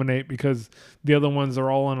to nominate because the other ones are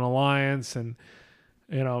all in alliance, and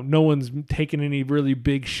no one's taking any really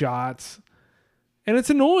big shots. And it's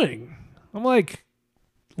annoying. I'm like,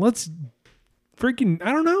 let's freaking,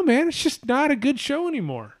 I don't know, man. It's just not a good show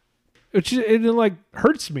anymore. It like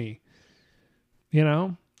hurts me.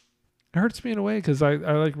 It hurts me in a way because I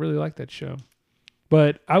like really like that show.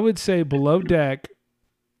 But I would say Below Deck,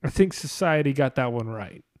 I think Society got that one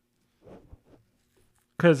right.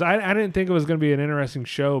 Because I didn't think it was going to be an interesting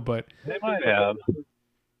show, but they might have.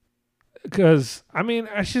 Because I mean,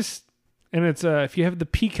 it's just, and it's if you have the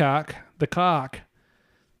Peacock,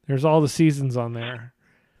 there's all the seasons on there.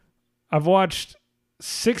 I've watched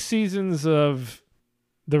 6 seasons of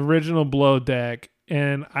the original Below Deck,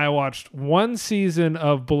 and I watched 1 season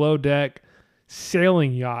of Below Deck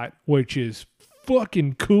Sailing Yacht, which is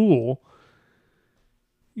fucking cool.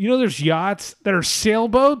 There's yachts that are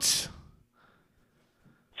sailboats.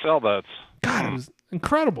 Sailboats. God, it was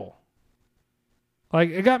incredible. Like,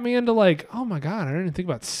 it got me into like, oh my God, I didn't think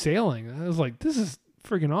about sailing. I was like, this is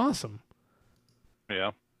freaking awesome.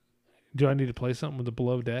 Yeah. Do I need to play something with the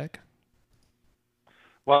Below Deck?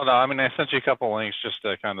 Well, no, I mean, I sent you a couple links just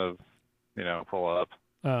to kind of, pull up.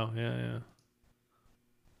 Oh, yeah.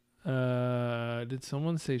 Did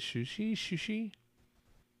someone say sushi?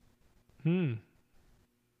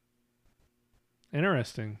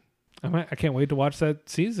 Interesting. I can't wait to watch that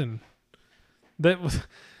season. That was...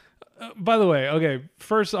 by the way, okay,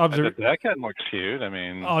 first observation. That guy looks cute. I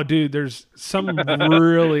mean, oh, dude, there's some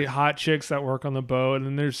really hot chicks that work on the boat,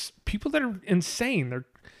 and there's people that are insane. They're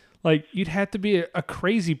like, you'd have to be a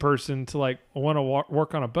crazy person to like want to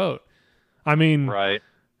work on a boat. I mean, right?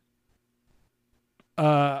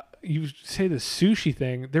 you say the sushi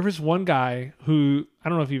thing. There was one guy who, I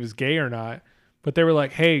don't know if he was gay or not, but they were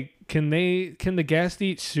like, "Hey, can the guest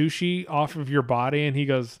eat sushi off of your body?" And he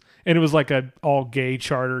goes, and it was like a all gay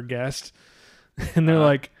charter guest, and they're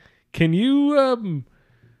like, "Can you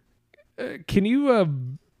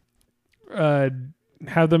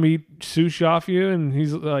have them eat sushi off you?" And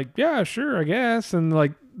he's like, "Yeah, sure, I guess." And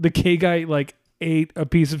like the gay guy like ate a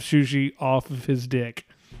piece of sushi off of his dick.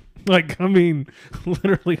 Like, I mean,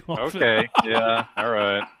 literally off Okay. Yeah. All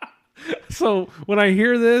right. So when I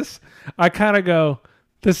hear this, I kind of go,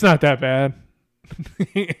 "That's not that bad,"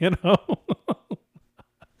 you know.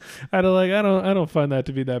 I don't find that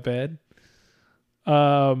to be that bad.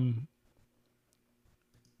 That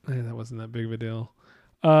wasn't that big of a deal.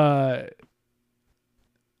 I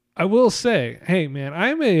will say, hey man,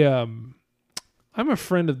 I'm a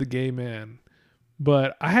friend of the gay man,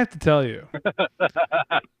 but I have to tell you,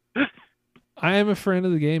 I am a friend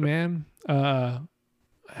of the gay man. I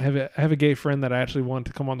have a gay friend that I actually want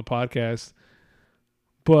to come on the podcast,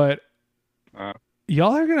 but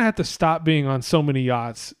y'all are gonna have to stop being on so many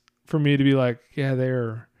yachts for me to be like, yeah,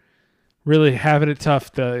 they're really having it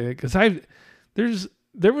tough. Because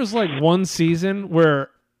there was like one season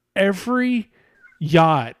where every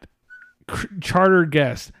yacht chartered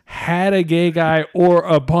guest had a gay guy or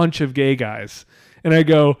a bunch of gay guys, and I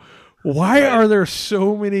go, why are there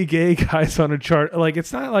so many gay guys on a chart? Like,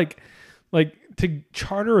 it's not like to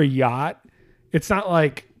charter a yacht, it's not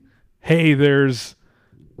like, hey, it's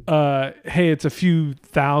a few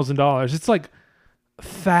 $1,000s. It's like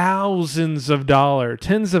thousands of dollars,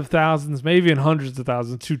 tens of thousands, maybe in hundreds of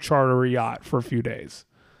thousands to charter a yacht for a few days.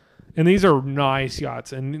 And these are nice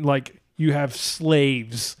yachts, and like you have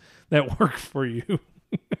slaves that work for you,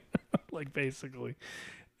 like basically.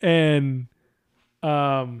 And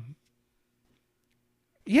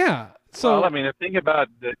yeah. So well, I mean, the thing about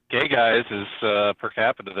the gay guys is per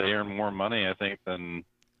capita they earn more money, I think, than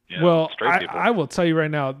straight people. I will tell you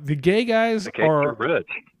right now, the gay guys are rich.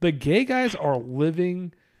 The gay guys are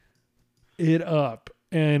living it up,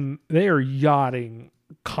 and they are yachting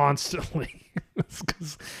constantly.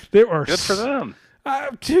 Because they are good for them,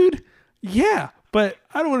 dude. Yeah, but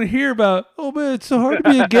I don't want to hear about, oh man, it's so hard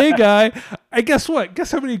to be a gay guy. Guess what?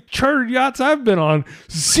 Guess how many chartered yachts I've been on?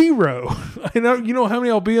 0. I know. You know how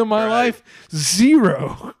many I'll be in my life?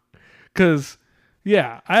 0. Because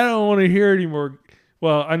yeah, I don't want to hear anymore.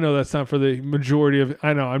 Well, I know that's not for the majority of.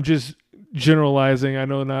 I know. I'm just generalizing. I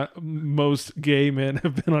know not most gay men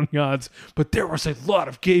have been on yachts, but there was a lot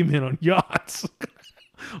of gay men on yachts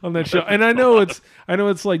on that show. And I know it's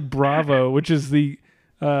like Bravo, which is the.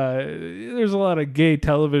 There's a lot of gay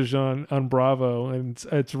television on Bravo, and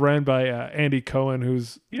it's run by Andy Cohen,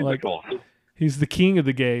 who's he's the king of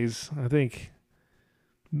the gays. I think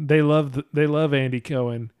they love Andy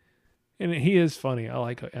Cohen, and he is funny. I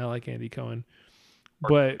like Andy Cohen,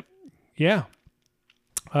 but yeah.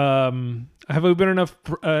 Have we been enough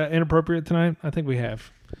inappropriate tonight? I think we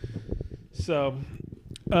have. So,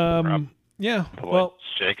 yeah. Well,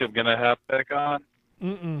 is Jacob gonna have back on?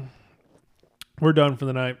 We're done for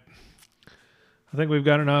the night. I think we've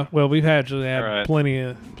got enough. Well, we've actually had plenty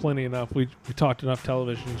enough. We talked enough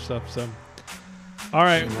television and stuff. So, all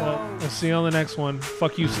right. Well, we'll see you on the next one.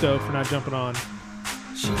 Fuck you, Stowe, for not jumping on.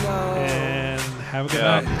 And have a good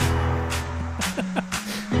night.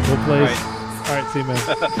 We'll play. All right. See you, man.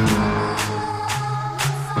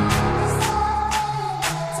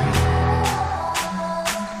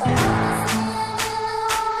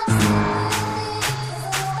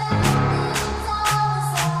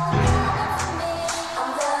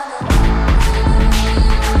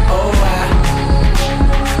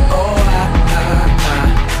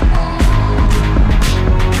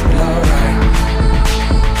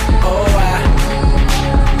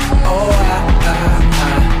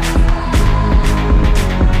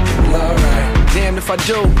 I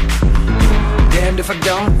do, damned if I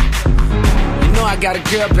don't. You know I got a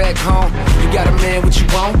girl back home. You got a man, what you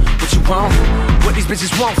want, what these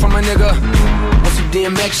bitches want from a nigga. Want some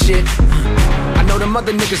DMX shit. I know them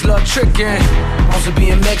other niggas love tricking on some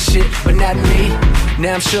BMX shit, but not me.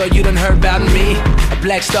 Now I'm sure you done heard about me. A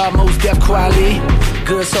Black Star, Mos Def, Quali.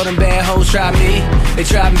 Good, so them bad hoes try me. They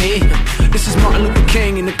try me. This is Martin Luther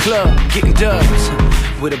King in the club, getting dubs.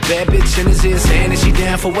 With a bad bitch in his ear saying that she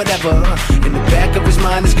down for whatever. In the back of his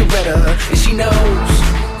mind is Coretta. And she knows,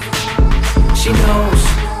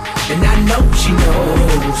 and I know she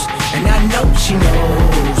knows, and I know she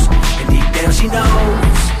knows, and deep down she knows,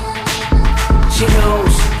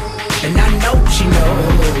 and I know she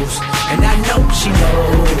knows, and I know she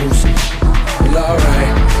knows. Well,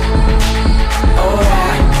 alright,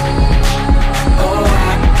 alright,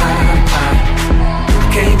 alright.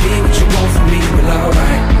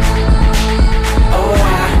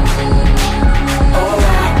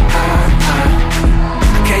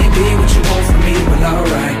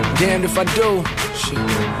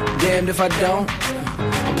 I don't.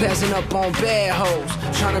 I'm passing up on bad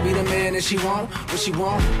hoes, trying to be the man that she want. What she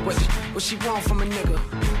want? What she want from a nigga?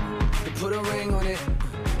 To put a ring on it.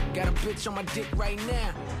 Got a bitch on my dick right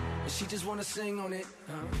now, and she just wanna sing on it.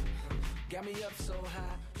 Got me up so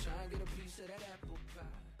high, trying to get a piece of that apple.